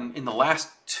I've gotten, in the last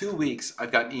 2 weeks,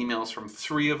 I've gotten emails from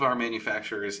 3 of our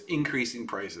manufacturers increasing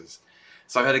prices.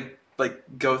 So I've had to like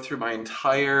go through my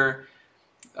entire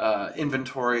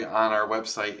inventory on our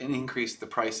website and increase the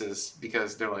prices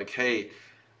because they're like, hey,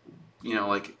 you know,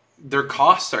 like their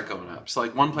costs are going up. So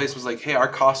like one place was like, hey, our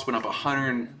costs went up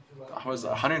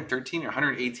 113 or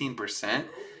 118%.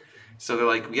 So they're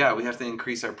like, yeah, we have to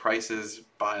increase our prices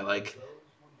by like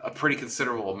a pretty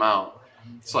considerable amount.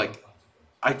 So like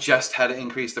I just had to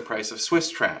increase the price of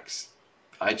Swiss tracks.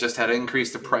 I just had to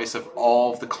increase the price of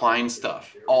all of the Klein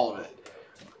stuff, all of it.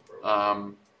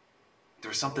 There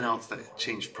was something else that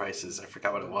changed prices. I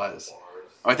forgot what it was.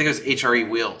 Oh, I think it was HRE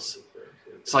wheels.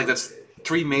 So like that's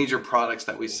 3 major products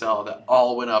that we sell that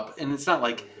all went up. And it's not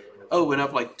like, oh, it went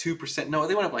up like 2%. No,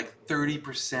 they went up like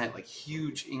 30%, like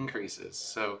huge increases.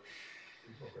 So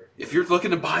if you're looking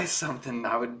to buy something,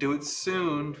 I would do it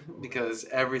soon because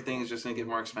everything is just going to get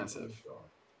more expensive.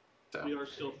 So.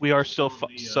 We are still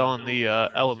selling the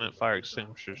Element fire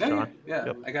extinguishers, John. Yeah,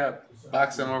 Yep. I got a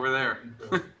box of them over there.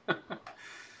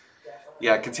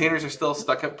 Yeah, containers are still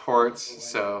stuck at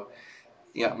ports, so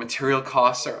yeah, material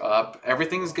costs are up.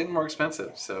 Everything's getting more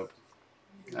expensive, so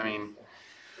I mean,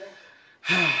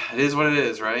 it is what it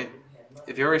is, right?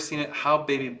 If you've ever seen it, how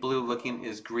baby blue looking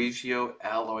is Grigio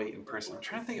alloy in person? I'm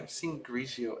trying to think if I've seen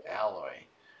Grigio alloy.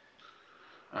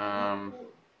 I'm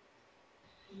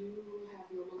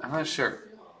not sure.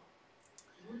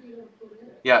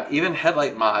 Yeah, even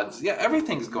headlight mods. Yeah,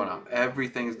 everything's going up.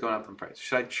 Everything's going up in price.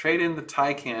 Should I trade in the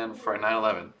Taycan for a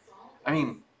 911? I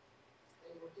mean,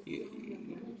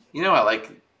 you know, I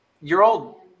like your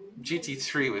old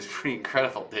GT3 was pretty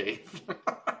incredible, Dave.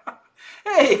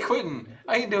 Hey, Quentin,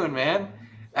 how you doing, man?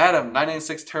 Adam,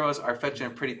 996 turbos are fetching a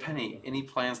pretty penny. Any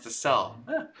plans to sell?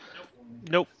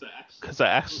 Nope, because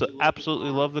I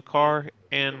absolutely love the car,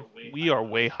 and we are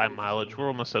way high mileage. We're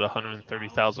almost at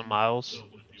 130,000 miles,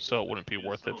 so it wouldn't be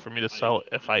worth it for me to sell it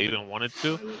if I even wanted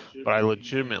to. But I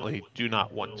legitimately do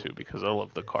not want to because I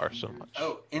love the car so much.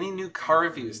 Oh, any new car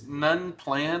reviews? None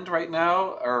planned right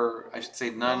now, or I should say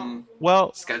none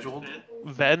scheduled?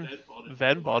 Ven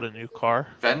bought a new car.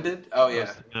 Vended? Oh, yeah. I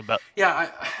was thinking about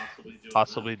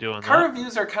possibly doing car that.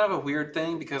 Reviews are kind of a weird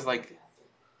thing because, like,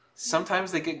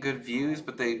 sometimes they get good views,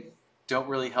 but they don't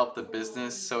really help the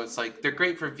business. So it's like they're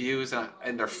great for views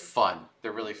and they're fun.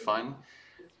 They're really fun,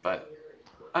 but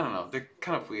I don't know. They're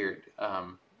kind of weird.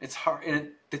 It's hard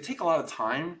and they take a lot of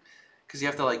time because you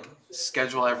have to like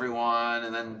schedule everyone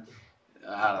and then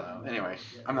I don't know. Anyway,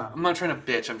 I'm not trying to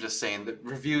bitch. I'm just saying the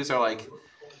reviews are like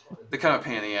they're kind of a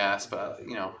pain in the ass, but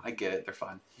you know I get it. They're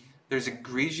fun. There's a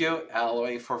Grigio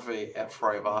alloy forfeit at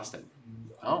Ferrari of Austin.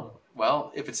 Oh,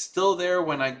 well, if it's still there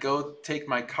when I go take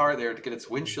my car there to get its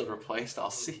windshield replaced,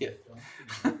 I'll see it.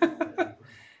 Do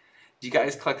you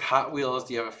guys collect Hot Wheels?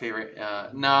 Do you have a favorite?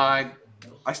 No, I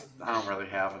don't really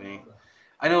have any.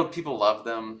 I know people love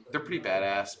them. They're pretty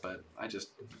badass, but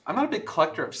I'm not a big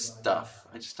collector of stuff.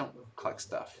 I just don't collect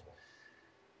stuff.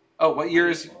 Oh, what year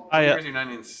is your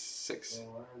 996?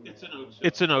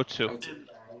 It's an O2.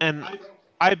 And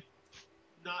I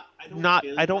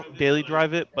I don't daily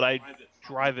drive it, but I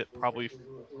drive it probably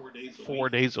 4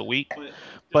 days a week.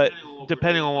 But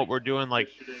depending on what we're doing, like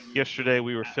yesterday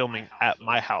we were filming at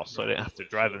my house, so I didn't have to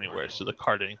drive anywhere, so the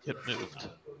car didn't get moved.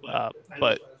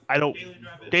 But I don't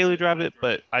daily drive it,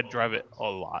 but I drive it a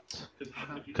lot.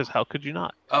 Because how could you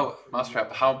not? Oh,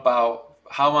 Mousetrap. How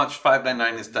much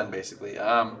 599 is done basically?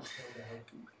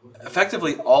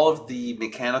 Effectively, all of the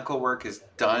mechanical work is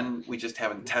done. We just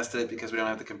haven't tested it because we don't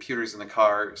have the computers in the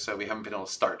car, so we haven't been able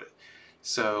to start it.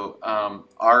 So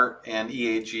Art and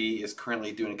EAG is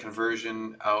currently doing a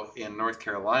conversion out in North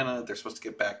Carolina. They're supposed to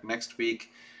get back next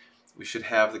week. We should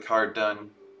have the car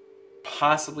done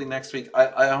possibly next week.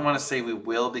 I want to say we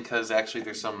will because actually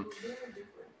there's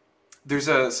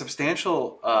a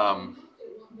substantial I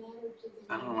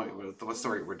don't know what's the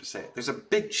right word to say it. There's a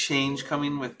big change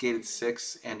coming with Gated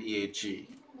 6 and EAG.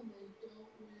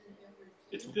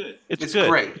 It's good. It's good.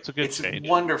 Great. It's a good change. It's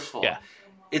wonderful. Yeah.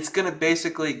 It's going to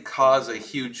basically cause a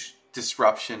huge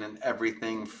disruption in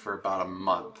everything for about a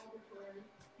month.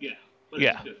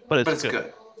 Yeah, but it's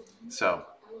good. So,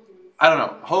 I don't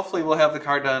know. Hopefully we'll have the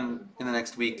car done in the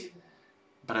next week,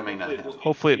 but I may not have.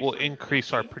 Hopefully it will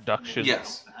increase our production.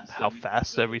 Yes. How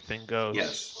fast everything goes.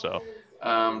 Yes. So.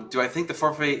 Do I think the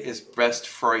 458 is best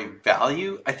for a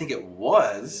value? I think it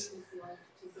was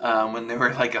when they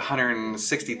were like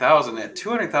 160,000. At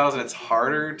 200,000, it's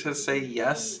harder to say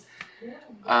yes.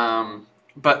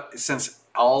 But since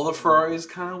all the Ferraris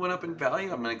kind of went up in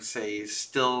value, I'm going to say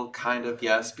still kind of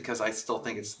yes because I still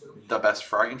think it's the best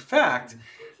Ferrari. In fact,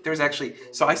 there's actually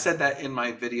so I said that in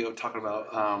my video talking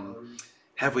about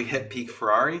have we hit peak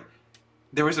Ferrari.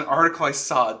 There was an article I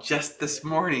saw just this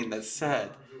morning that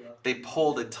said they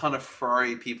polled a ton of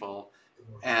Ferrari people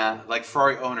and like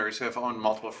Ferrari owners who have owned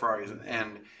multiple Ferraris,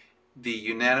 and the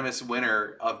unanimous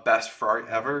winner of best Ferrari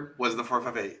ever was the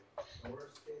 458.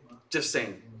 Just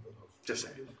saying.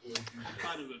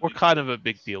 We're kind of a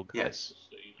big deal, guys. Yes.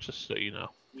 Just so you know.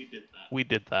 We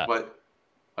did that. What?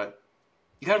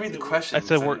 You gotta read the question. I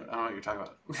said we're. I don't know what you're talking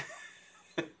about.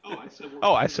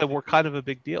 I said we're kind of a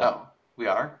big deal. Oh, we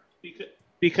are?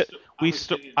 Because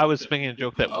I was making a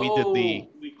joke that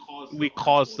we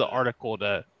caused the article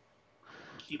to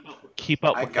keep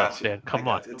up with us, Dan. Come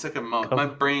on. It took a moment. My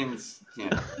brain's,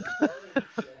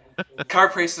 Car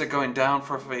prices are going down.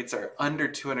 458s are under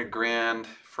 200 grand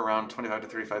for around 25 to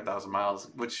 35,000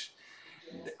 miles, which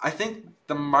I think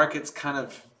the market's kind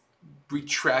of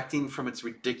retracting from its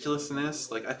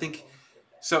ridiculousness. Like I think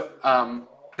so.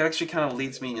 That actually kind of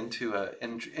leads me into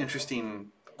an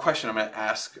interesting question I'm going to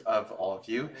ask of all of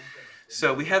you.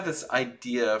 So we have this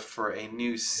idea for a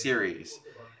new series,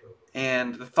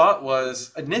 and the thought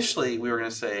was initially we were going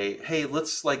to say, hey,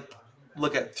 let's like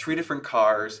look at 3 different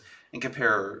cars and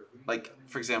compare. Like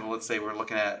for example, let's say we're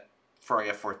looking at Ferrari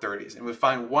F430s, and we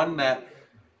find one that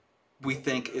we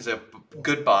think is a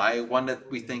good buy, one that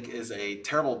we think is a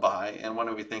terrible buy, and one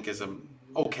that we think is an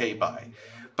okay buy.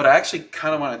 But I actually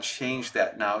kind of want to change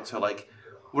that now to like,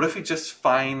 what if we just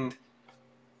find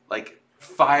like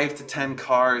 5 to 10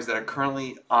 cars that are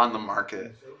currently on the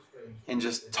market and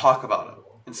just talk about them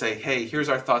and say, hey, here's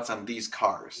our thoughts on these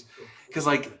cars. Because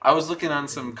like I was looking on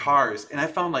some cars and I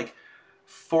found like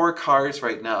 4 cars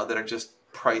right now that are just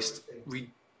priced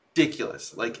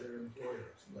ridiculous. Like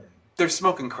they're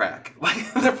smoking crack.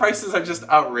 Like the prices are just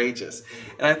outrageous.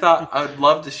 And I thought I would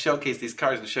love to showcase these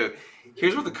cars and show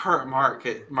here's what the current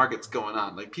market's going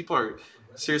on. Like people are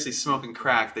seriously smoking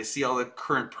crack. They see all the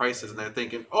current prices and they're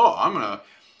thinking, "Oh, I'm gonna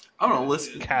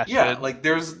list cash yeah." in. Like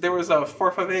there was a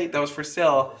 458 that was for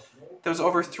sale. That was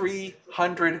over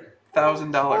 $300,000.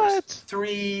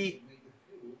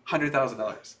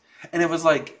 $300,000, and it was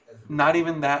like not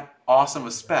even that awesome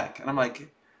a spec. And I'm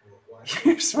like,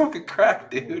 "You're smoking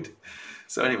crack, dude."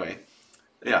 So anyway,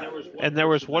 Yeah. And there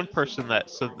was one person that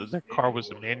said that their car was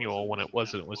a manual when it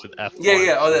wasn't. It was an F1. Yeah,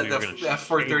 yeah. Oh, so that we were gonna the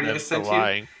F430 I shame them for sent you.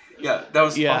 lying. Yeah, that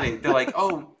was Yeah. funny. They're like,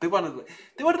 oh, they wanted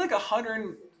like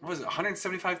 100. What was it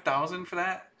 175,000 for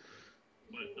that?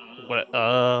 What?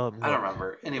 I don't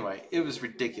remember. Anyway, it was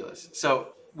ridiculous.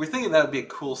 So we're thinking that would be a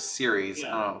cool series. I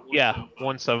don't know. Yeah, Yeah,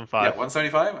 175.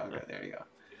 175. Okay, there you go.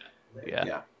 Yeah.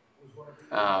 Yeah.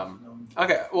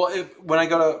 Okay. Well, when I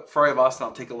go to Ferrari of Austin,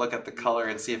 I'll take a look at the color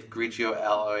and see if Grigio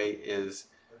alloy is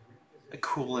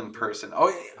cool in person.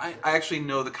 Oh, I actually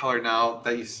know the color now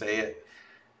that you say it.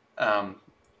 I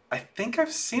think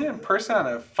I've seen it in person on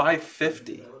a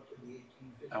 550.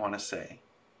 I want to say.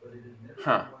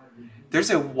 Huh. There's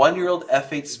a 1-year-old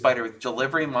F8 Spider with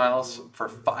delivery miles for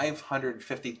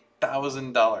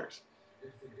 $550,000.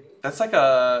 That's like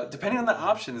depending on the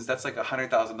options, that's like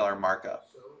 $100,000 markup.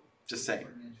 Just saying.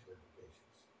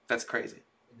 That's crazy.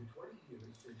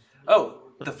 Oh,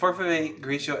 the 458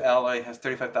 Grigio alloy has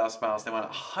 35,000 miles. They want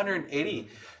 180.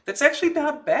 That's actually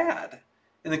not bad.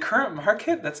 In the current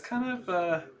market, that's kind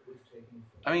of,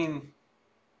 I mean,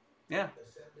 yeah.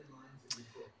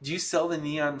 Do you sell the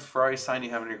neon Ferrari sign you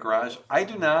have in your garage? I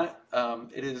do not.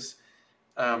 It is,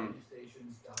 oh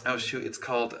shoot, it's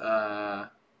called,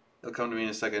 it'll come to me in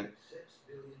a second.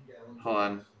 Hold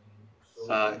on.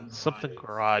 Something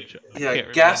garage.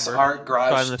 Yeah, Gas Art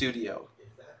Garage Studio.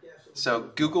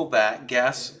 So Google that,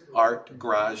 Gas Art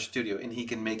Garage Studio, and he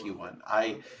can make you one.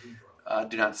 I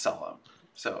do not sell them.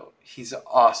 So he's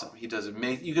awesome. He does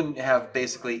amazing. You can have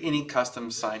basically any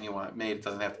custom sign you want made. It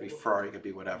doesn't have to be Ferrari. It could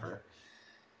be whatever.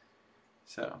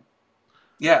 So,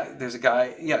 yeah, there's a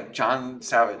guy, John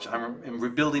Savage. I'm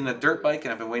rebuilding a dirt bike,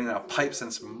 and I've been waiting on a pipe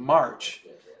since March.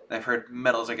 And I've heard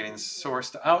metals are getting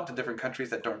sourced out to different countries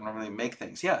that don't normally make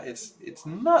things. Yeah, it's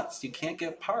nuts. You can't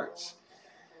get parts.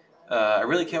 I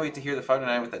really can't wait to hear the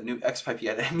 509 with that new X pipe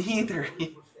yet. Me either.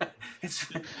 it's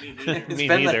Me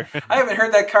been neither. I haven't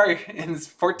heard that car in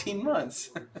 14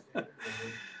 months.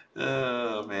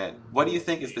 Oh man, what do you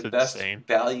think is the best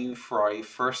value Ferrari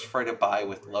first Ferrari to buy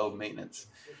with low maintenance?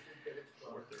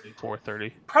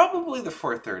 430. Probably the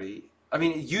 430. I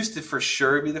mean, it used to for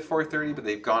sure be the 430, but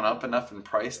they've gone up enough in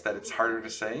price that it's harder to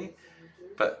say.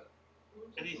 But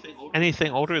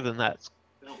anything older than that,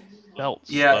 belts.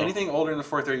 Yeah, anything older than the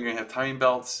 430, you're gonna have timing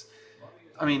belts.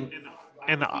 I mean,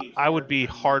 and I would be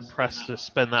hard pressed to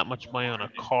spend that much money on a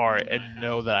car and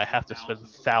know that I have to spend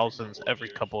thousands every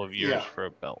couple of years for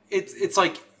a belt. It's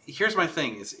like, here's my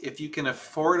thing: is if you can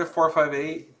afford a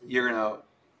 458, you're gonna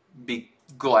be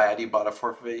glad you bought a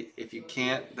 458. If you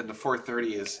can't, then the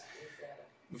 430 is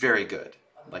very good.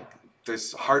 Like,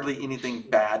 there's hardly anything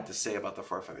bad to say about the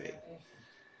 458.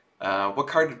 What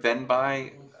car did Ben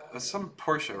buy? Some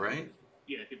Porsche, right?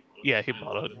 Yeah, he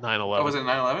bought a 911. Oh, was it a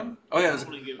 911? Oh yeah.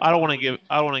 I don't want to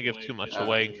give too much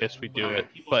away in case we do it,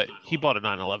 but he bought a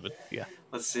 911. Yeah.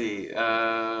 Let's see.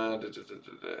 And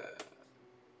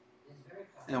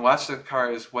watch the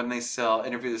cars when they sell.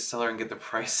 Interview the seller and get the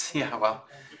price. Yeah, well,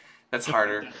 that's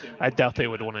harder. I doubt they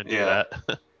would want to do that.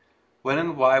 When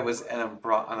and why was Adam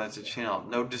brought on the channel?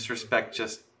 No disrespect,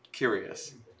 just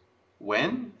curious.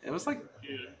 When? It was like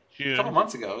June. a couple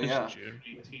months ago. Yeah. June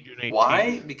 18th.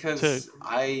 Why? Because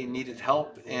I needed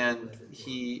help, and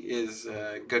he is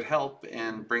good help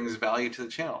and brings value to the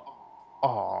channel.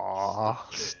 Aw,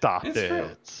 stop it. True.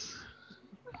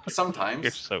 Sometimes.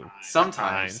 You're so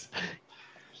Sometimes. kind.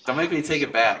 Don't make me take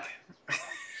it back. You're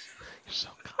so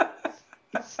kind.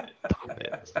 Stop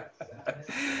it.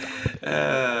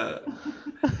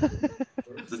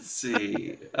 Let's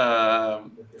see.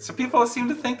 So people seem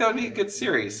to think that would be a good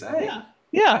series. Hey,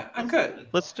 yeah, I'm good.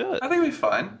 Let's do it. I think it'd be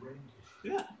fun.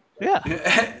 Yeah.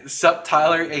 Sup,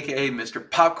 Tyler, aka Mr.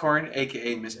 Popcorn,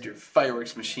 aka Mr.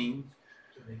 Fireworks Machine.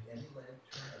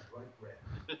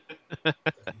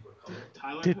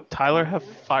 Did Tyler have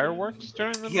fireworks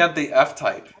during the? He had the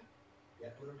F-type.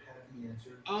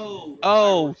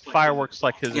 Oh, fireworks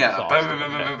like his exhaust.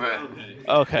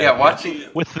 Okay. Yeah, watching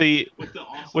with the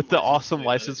awesome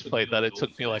license plate that it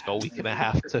took me like a week and a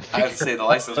half to figure. I have to say the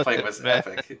license plate was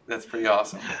epic. That's pretty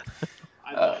awesome.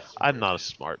 I'm not a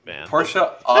smart man.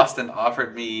 Porsche Austin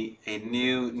offered me a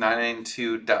new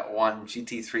 992.1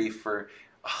 GT3 for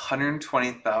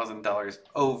 $120,000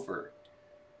 over.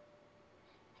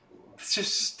 It's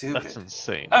just stupid. That's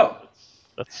insane. Oh,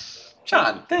 that's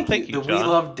John. Thank you. The John. We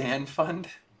Love Dan Fund.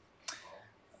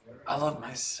 I love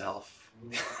myself.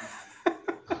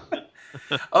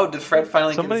 Oh, did Fred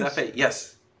finally get his F8?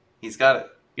 Yes, he's got it.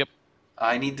 Yep.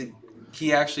 I need to.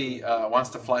 He actually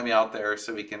wants to fly me out there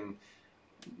so we can,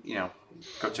 go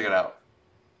check it out.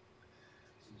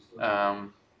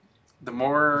 the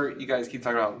more you guys keep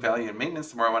talking about value and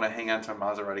maintenance, the more I want to hang on to a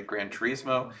Maserati Gran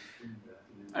Turismo.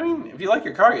 I mean, if you like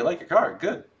your car, you like your car.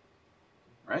 Good,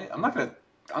 right? I'm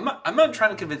not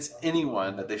trying to convince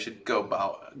anyone that they should go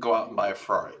out and buy a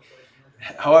Ferrari.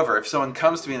 However, if someone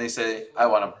comes to me and they say, I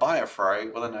want to buy a Ferrari,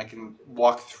 well, then I can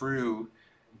walk through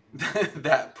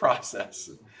that process,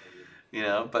 you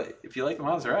know. But if you like the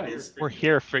Maseratis, We're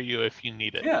here for you if you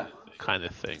need it. yeah, kind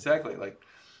of thing. exactly. Like,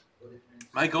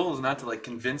 my goal is not to like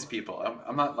convince people.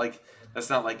 I'm not like, that's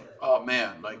not like, oh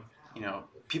man, like, you know,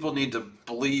 people need to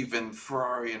believe in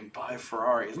Ferrari and buy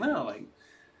Ferraris. No, like,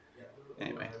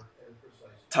 anyway,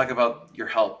 talk about your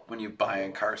help when you buy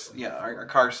a car. Yeah, our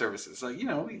car services. Like, you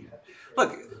know,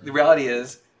 look, the reality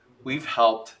is we've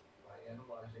helped,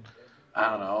 I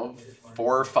don't know,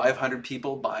 400 or 500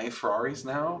 people buy Ferraris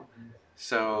now.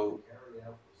 So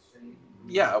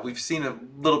yeah, we've seen a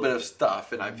little bit of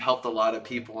stuff, and I've helped a lot of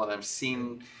people, and I've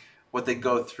seen what they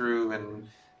go through and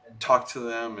talked to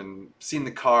them and seen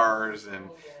the cars and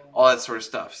all that sort of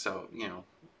stuff. So, you know,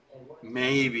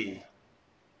 maybe,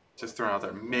 just throwing out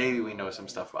there, maybe we know some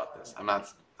stuff about this. I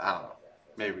don't know.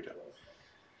 Maybe we don't.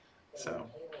 So.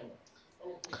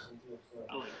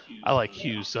 I like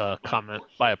Hugh's comment,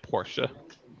 buy a Porsche.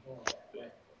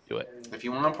 Do it. If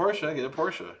you want a Porsche, get a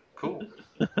Porsche. Cool.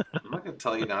 I'm not going to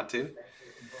tell you not to.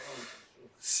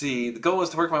 See, the goal was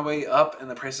to work my way up,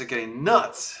 and the prices are getting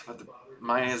nuts. But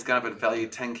mine has gone up in value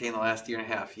 10K in the last year and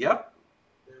a half. Yep.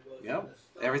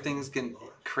 Everything's getting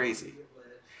crazy.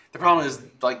 The problem is,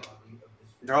 like,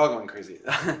 they're all going crazy.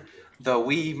 The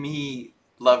We Me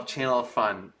Love Channel of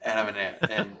Fun, Adam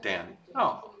and Dan.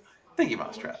 Oh, thank you,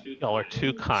 Mousetrap. Y'all are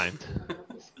too kind.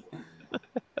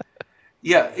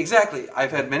 Yeah, exactly.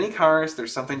 I've had many cars.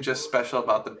 There's something just special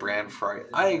about the brand Ferrari.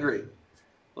 I agree.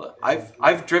 Look,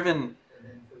 I've driven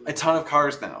a ton of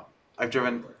cars now. I've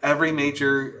driven every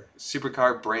major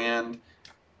supercar brand.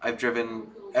 I've driven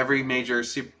every major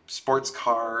sports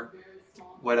car,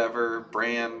 whatever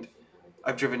brand.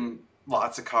 I've driven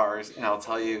lots of cars, and I'll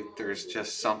tell you, there's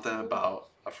just something about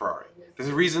a Ferrari. There's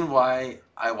a reason why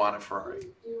I want a Ferrari,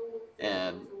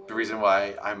 and the reason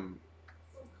why I'm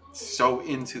so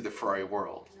into the Ferrari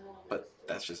world. But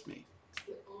that's just me.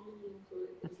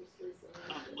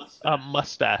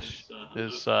 Mustache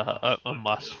is a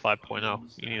must 5.0.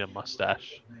 You need a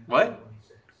mustache. What?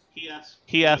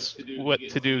 He asked what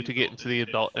to do to get into the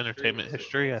adult entertainment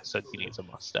history. I said he needs a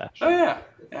mustache. Oh yeah,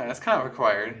 that's kind of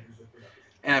required,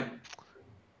 and a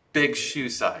big shoe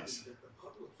size.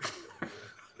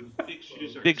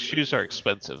 Big shoes are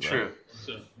expensive, though. True.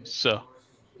 So.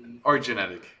 Or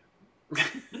genetic.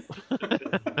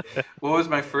 What was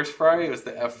my first Ferrari? It was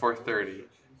the F430.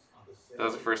 That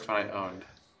was the first one I owned.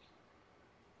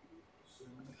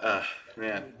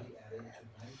 Man.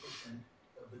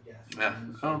 Yeah.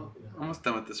 Oh, almost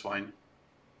done with this wine.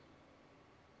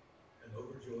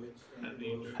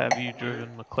 Have you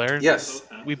driven McLaren? Yes.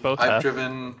 We both I've have.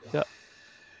 driven... Yeah.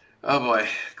 Oh boy,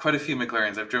 quite a few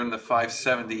McLarens. I've driven the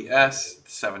 570S, the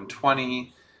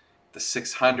 720, the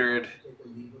 600,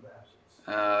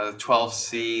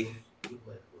 12C.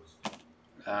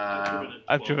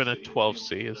 I've driven a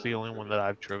 12C. Is the only one that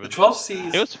I've driven. The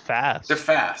 12Cs. It was fast. They're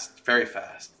fast, very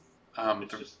fast.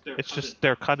 It's just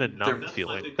they're kind of numb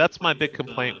feeling. That's my big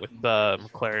complaint with the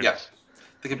McLarens. Yeah,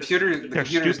 the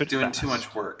computer's doing fast. too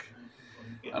much work.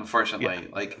 Unfortunately,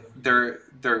 like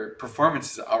their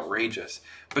performance is outrageous.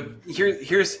 But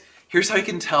here's how you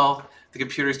can tell the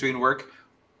computer's doing work.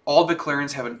 All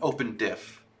McLarens have an open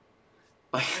diff.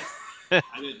 Like. I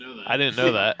didn't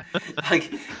know that.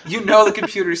 Like, you know the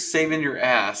computer's saving your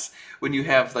ass when you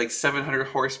have like 700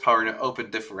 horsepower and an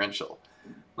open differential.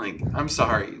 Like, I'm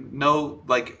sorry, no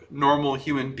like normal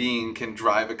human being can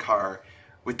drive a car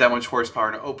with that much horsepower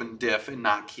and an open diff and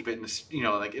not keep it in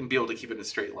and be able to keep it in a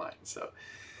straight line. So,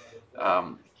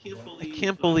 I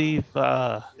can't believe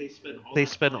they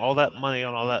spend all that money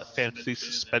on all that fancy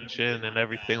suspension and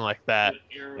everything like that,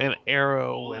 and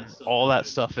aero and all that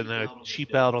stuff, and they're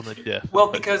cheap out on the diff.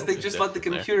 Well, because they just let the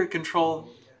computer control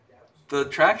the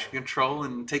traction control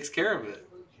and takes care of it.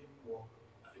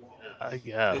 I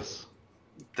guess.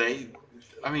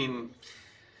 I mean,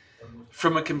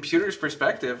 from a computer's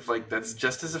perspective, like, that's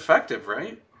just as effective,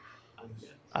 right?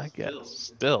 I guess.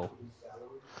 Still.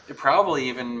 It probably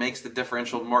even makes the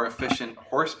differential more efficient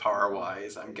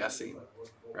horsepower-wise, I'm guessing.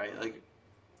 Right? Like,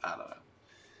 I don't know.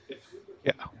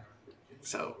 Yeah.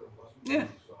 So, yeah.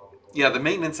 Yeah, the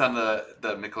maintenance on the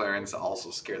McLarens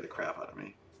also scare the crap out of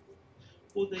me.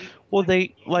 Well,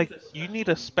 they, like, you need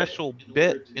a special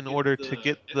bit in order to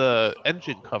get the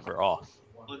engine cover off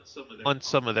on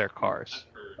some of their cars.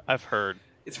 I've heard.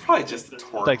 It's probably just the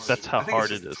Torx. Like, that's how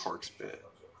hard it is. The Torx bit.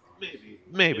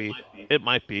 Maybe. It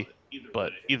might be.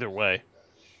 But either way.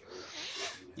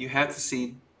 You have to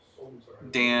see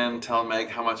Dan tell Meg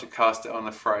how much it cost to own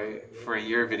the Ferrari for a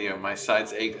year video. My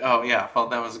sides ached. Oh, yeah. Well,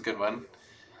 that was a good one.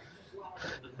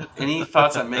 Any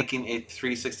thoughts on making a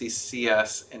 360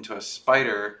 CS into a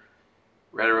Spider?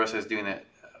 Redirosa is doing it.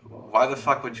 Why the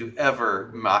fuck would you ever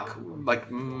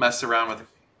mess around with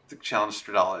the challenge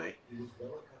Stradale?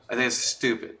 I think it's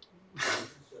stupid.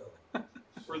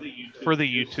 For the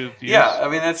YouTube views. Yeah, I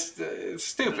mean it's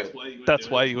stupid. That's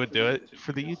why you would do it,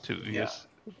 for the YouTube views.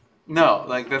 Yeah. No,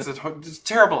 like that's a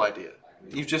terrible idea.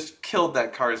 You've just killed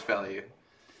that car's value.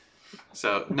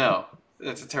 So no,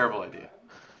 it's a terrible idea.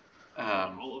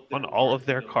 On all of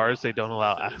their cars, they don't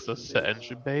allow access to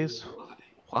engine bays.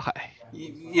 Why?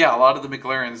 Yeah, a lot of the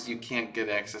McLarens you can't get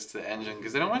access to the engine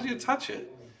because they don't want you to touch it.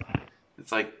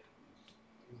 It's like,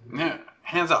 yeah,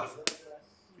 hands off.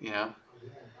 You know.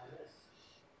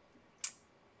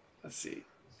 Let's see.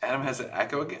 Adam has an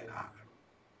echo again.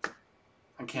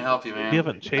 I can't help you, man. You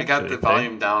haven't changed I got anything. the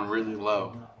volume down really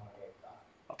low.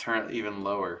 I'll turn it even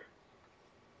lower.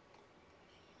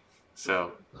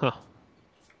 So,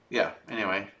 yeah.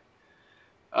 Anyway,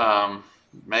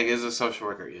 Meg is a social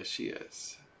worker. Yes, she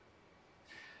is.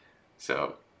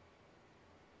 So,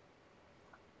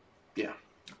 yeah.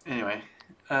 Anyway,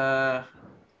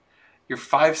 your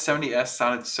 570S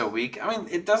sounded so weak. I mean,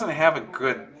 it doesn't have a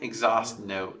good exhaust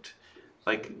note.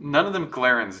 Like, none of them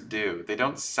McLarens do. They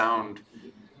don't sound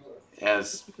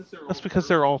as... That's because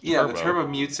they're all turbo. Yeah, the turbo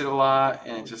mutes it a lot,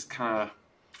 and it just kind of...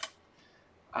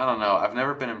 I don't know. I've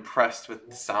never been impressed with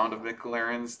the sound of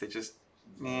McLarens. They just...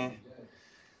 meh.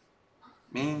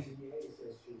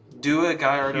 Do a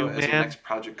Gallardo as your next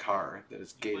project car that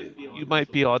is gated. You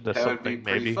might be onto That would something, be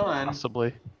pretty maybe, fun.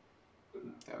 possibly.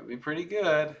 That would be pretty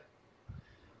good.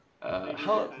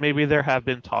 Hello. Maybe there have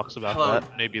been talks about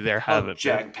that. Maybe there haven't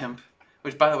Jag been. Pimp,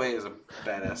 which by the way is a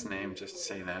badass name. Just to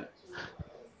say that.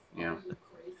 Yeah.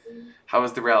 How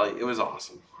was the rally? It was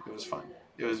awesome. It was fun.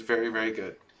 It was very, very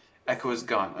good. Echo is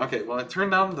gone. Okay, well I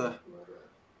turned down the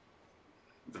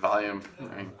volume.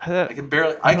 I can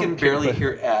barely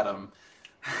hear Adam.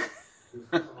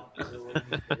 I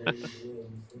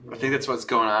think that's what's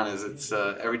going on. Is it's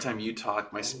every time you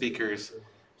talk, my speakers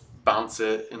bounce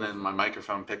it, and then my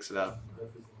microphone picks it up.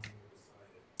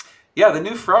 Yeah, the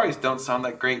new Ferraris don't sound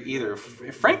that great either.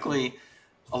 Frankly,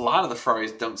 a lot of the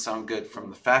Ferraris don't sound good from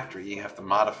the factory. You have to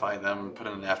modify them and put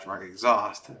in an aftermarket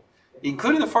exhaust,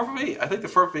 including the 458. I think the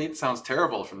 458 sounds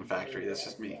terrible from the factory. That's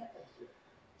just me.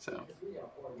 So.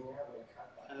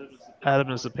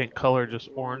 Adam, is the paint color just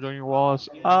orange on your walls?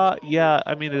 Yeah,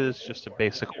 I mean, it is just a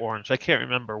basic orange. I can't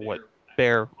remember what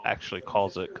Bear actually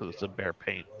calls it because it's a Bear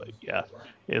paint, but yeah,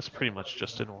 it's pretty much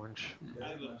just an orange.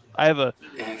 I have an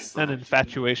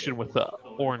infatuation with the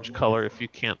orange color, if you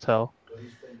can't tell.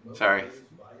 Sorry,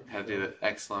 had to do that.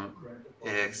 Excellent.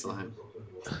 Excellent.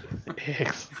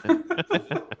 Excellent.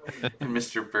 And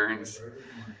Mr. Burns.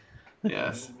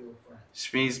 Yes.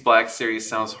 Schmee's Black Series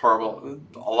sounds horrible.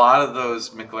 A lot of those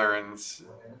McLarens,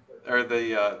 or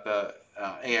the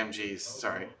AMGs,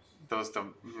 sorry, those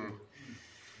don't.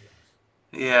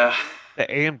 Yeah. The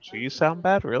AMGs sound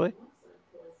bad, really?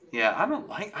 Yeah, I don't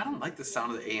like the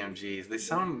sound of the AMGs. They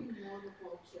sound,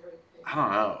 I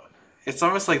don't know. It's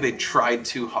almost like they tried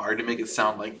too hard to make it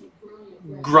sound like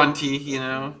grunty, you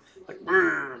know, like.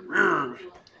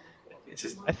 It's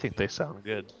just. I think they sound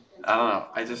good. I don't know.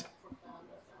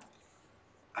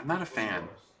 I'm not a fan.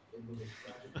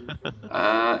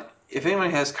 If anyone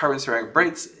has carbon ceramic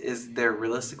brakes, is there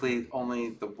realistically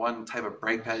only the one type of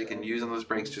brake pad you can use on those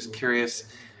brakes? Just curious.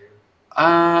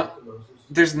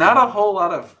 There's not a whole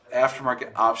lot of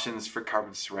aftermarket options for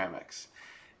carbon ceramics.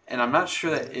 And I'm not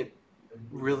sure that it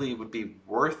really would be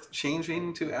worth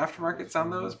changing to aftermarkets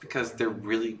on those because they're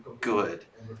really good.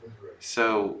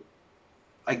 So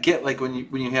I get like when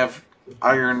you have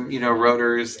iron,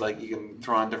 rotors, like you can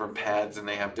throw on different pads and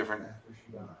they have different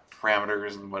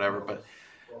parameters and whatever, but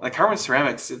like carbon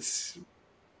ceramics,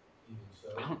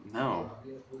 I don't know.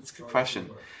 It's a good question.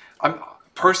 I'm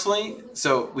personally,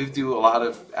 so we do a lot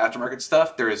of aftermarket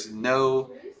stuff. There is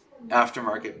no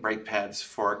aftermarket brake pads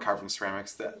for carbon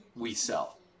ceramics that we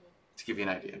sell, to give you an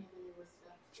idea.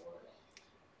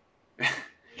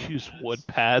 Use wood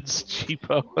pads,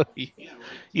 cheapo.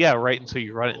 Yeah, right until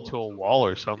you run it into a wall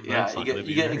or something. Yeah,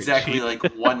 you get exactly cheap. like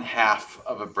 1/2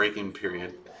 of a braking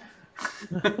period.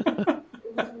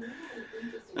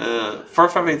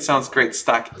 458 sounds great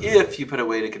stock if you put a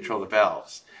way to control the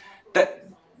valves.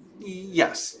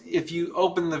 Yes, if you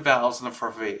open the valves in the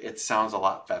 458, it sounds a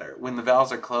lot better. When the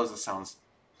valves are closed, it sounds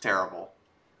terrible.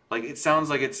 Like it sounds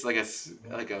like it's like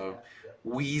a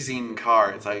wheezing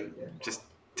car. It's like just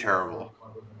terrible.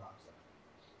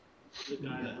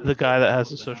 The guy that has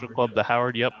the social club, the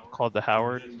Howard. Yep, called the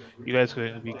Howard. You guys are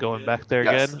going to be going back there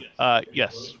Yes. again?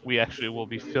 Yes, we actually will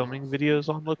be filming videos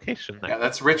on location Yeah, there.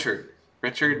 that's Richard.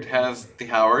 Richard has the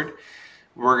Howard.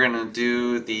 We're gonna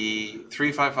do the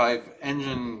 355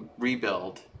 engine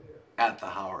rebuild at the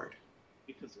Howard.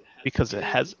 Because it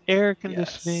has air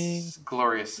conditioning. Yes,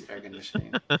 glorious air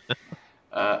conditioning.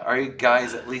 Are you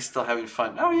guys at least still having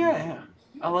fun? Oh yeah.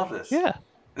 I love this. Yeah.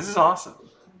 This is awesome.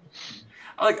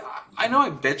 I know I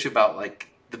bitch about like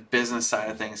the business side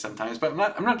of things sometimes, but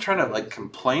I'm not trying to like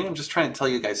complain. I'm just trying to tell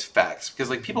you guys facts because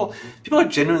like people are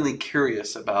genuinely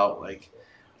curious about like,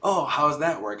 oh, how does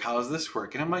that work? How does this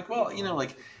work? And I'm like, well,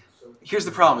 like here's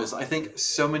the problem is I think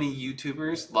so many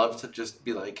YouTubers love to just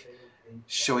be like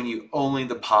showing you only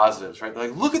the positives, right? They're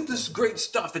like, look at this great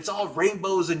stuff. It's all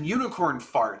rainbows and unicorn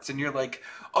farts. And you're like,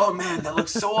 oh man, that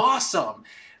looks so awesome.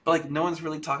 But like no one's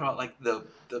really talking about like the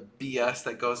BS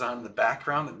that goes on in the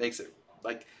background that makes it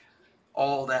like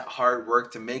all that hard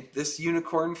work to make this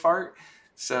unicorn fart.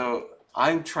 So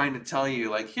I'm trying to tell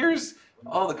you like here's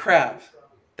all the crap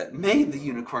that made the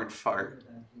unicorn fart.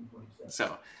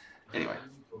 So anyway.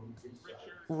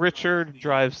 Richard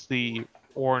drives the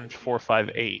orange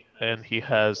 458 and he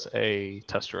has a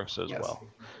Testarossa as well.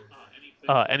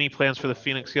 Any plans for the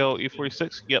Phoenix Yellow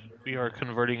E46? Yep, we are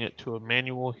converting it to a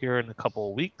manual here in a couple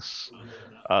of weeks.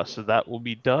 So that will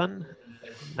be done.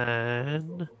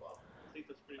 And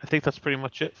I think that's pretty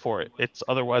much it for it. It's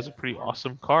otherwise a pretty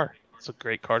awesome car. It's a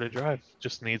great car to drive.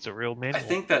 Just needs a real manual. I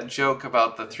think that joke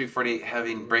about the 348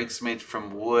 having brakes made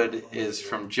from wood is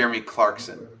from Jeremy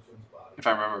Clarkson, if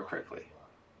I remember correctly.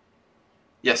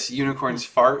 Yes, unicorns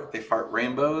fart. They fart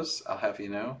rainbows. I'll have you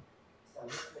know.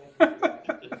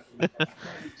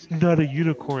 It's not a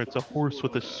unicorn. It's a horse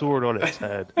with a sword on its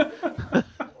head.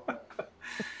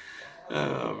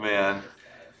 Oh, man.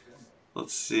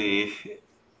 Let's see.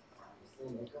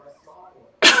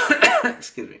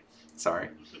 Excuse me. Sorry.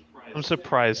 I'm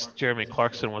surprised Jeremy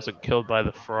Clarkson wasn't killed by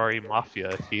the Ferrari Mafia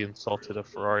if he insulted a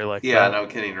Ferrari like Yeah, that. no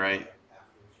kidding, right?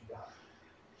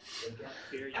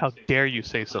 How dare you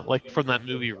say something like from that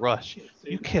movie Rush?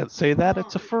 You can't say that.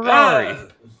 It's a Ferrari.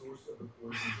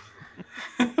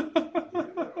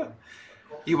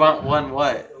 You want one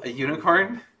what? A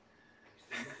unicorn?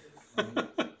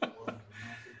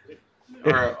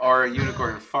 or a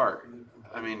unicorn fart?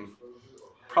 I mean,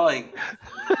 probably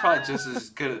just as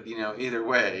good. Either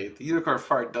way, the unicorn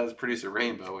fart does produce a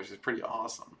rainbow, which is pretty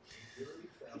awesome.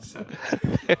 So.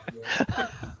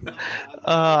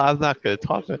 I'm not gonna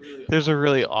talk about. There's a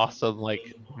really awesome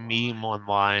like meme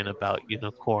online about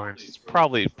unicorns. It's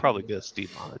probably gets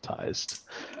demonetized.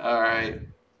 All right,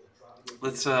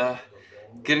 let's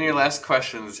get in your last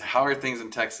questions. How are things in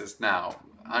Texas now?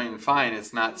 I mean, fine.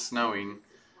 It's not snowing,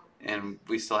 and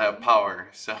we still have power.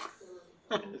 So.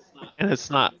 And it's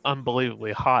not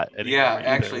unbelievably hot anymore. Yeah, either,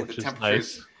 actually, which the is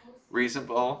temperature's nice.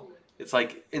 reasonable. It's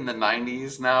like in the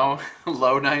 90s now,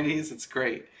 low 90s. It's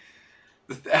great.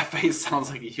 The F8 sounds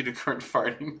like a unicorn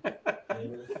farting.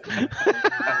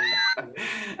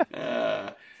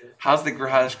 How's the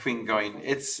Garage Queen going?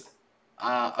 It's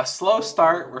a slow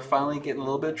start. We're finally getting a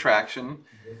little bit of traction.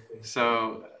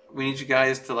 So we need you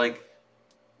guys to like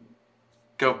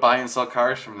go buy and sell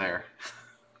cars from there.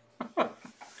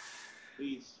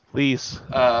 Please.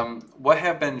 What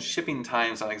have been shipping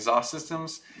times on exhaust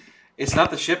systems? It's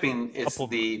not the shipping, it's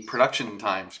the production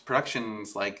times.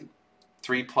 Production's like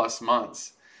 3+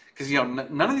 months. Because,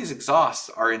 none of these exhausts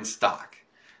are in stock.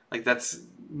 Like,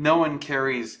 no one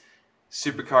carries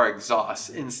supercar exhausts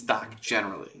in stock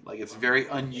generally. Like, it's very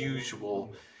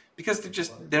unusual because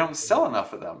they don't sell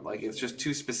enough of them. Like, it's just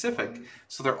too specific.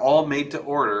 So they're all made to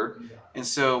order. And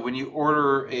so when you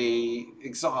order a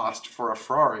exhaust for a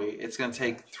Ferrari, it's going to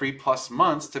take 3+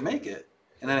 months to make it.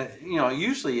 And then,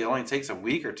 usually it only takes a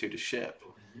week or two to ship.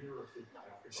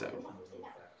 So.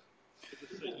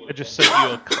 I just sent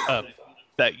you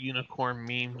that unicorn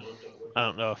meme. I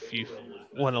don't know if you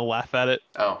want to laugh at it.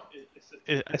 Oh.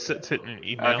 I sent it in an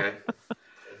email. Okay.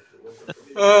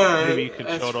 Maybe you can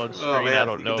show it on screen. I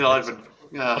don't know. I've been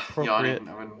yawning.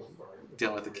 I've been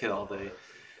dealing with the kid all day.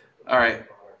 All right.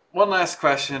 One last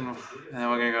question, and then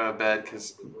we're going to go to bed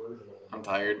because I'm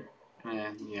tired.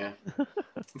 Yeah.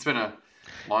 It's been a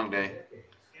long day.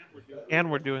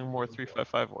 And we're doing more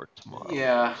 355 work tomorrow.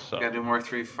 Yeah, so. Got to do more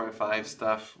 355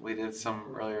 stuff. We did some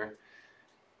earlier.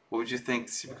 What would you think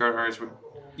supercar owners would?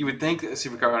 You would think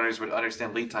supercar owners would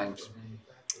understand lead times.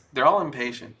 They're all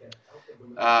impatient.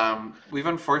 We've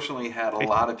unfortunately had a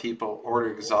lot of people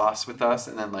order exhausts with us,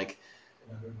 and then like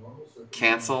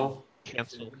cancel,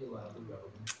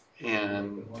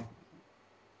 and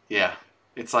yeah,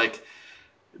 it's like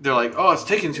they're like, oh, it's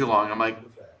taking too long. I'm like,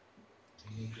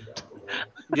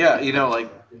 yeah,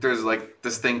 like there's like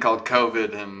this thing called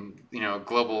COVID and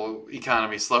global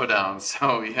economy slowdown.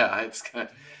 So yeah, it's gonna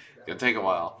take a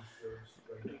while.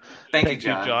 Thank you,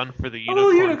 John. For the A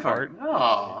little unicorn cart.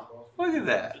 Oh, look at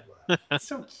that. It's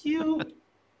so cute.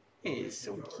 It's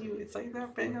so cute. It's like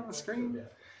that big on the screen.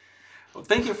 Well,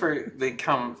 thank you for the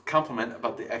compliment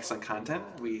about the excellent content.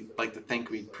 We like to think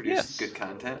we produce good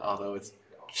content, although it's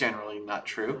generally not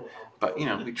true. But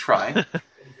we try.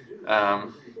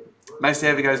 Nice to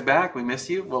have you guys back. We missed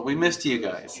you. Well, we missed you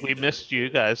guys. We missed you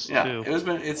guys too.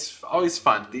 It's always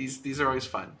fun. These are always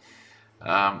fun.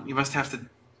 You must have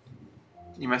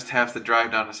to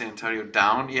drive down to San Antonio.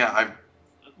 Yeah,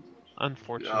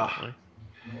 Unfortunately.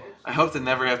 I hope to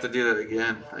never have to do that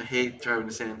again. I hate driving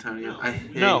to San Antonio.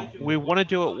 No, we want to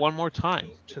do it one more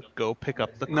time to go pick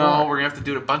up the car. No, we're gonna have to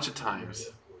do it a bunch of times.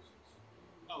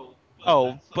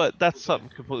 Oh, but that's something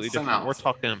completely different. Else. We're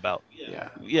talking about.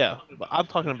 Yeah. But I'm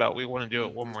talking about we want to do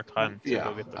it one more time to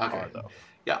go get the car, though.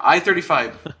 Yeah,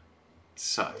 I-35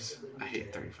 sucks. I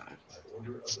hate 35.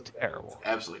 It's terrible. It's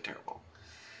absolutely terrible.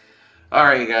 All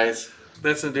right, you guys.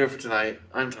 That's gonna do it for tonight.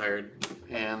 I'm tired,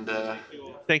 and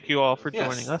thank you all for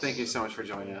joining us. Thank you so much for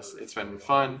joining us. It's been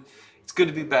fun. It's good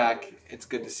to be back. It's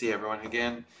good to see everyone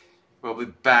again. We'll be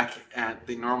back at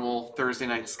the normal Thursday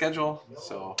night schedule.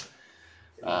 So,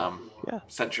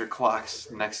 set your clocks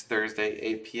next Thursday,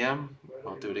 8 p.m.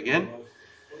 I'll do it again,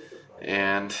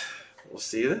 and we'll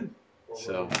see you then.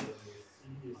 So,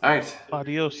 all right.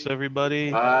 Adios,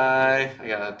 everybody. Bye. I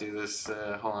gotta do this.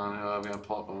 Hold on. I'm gonna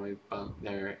pull up on my button.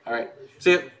 There. All right.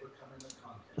 See you.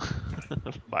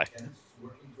 Bye.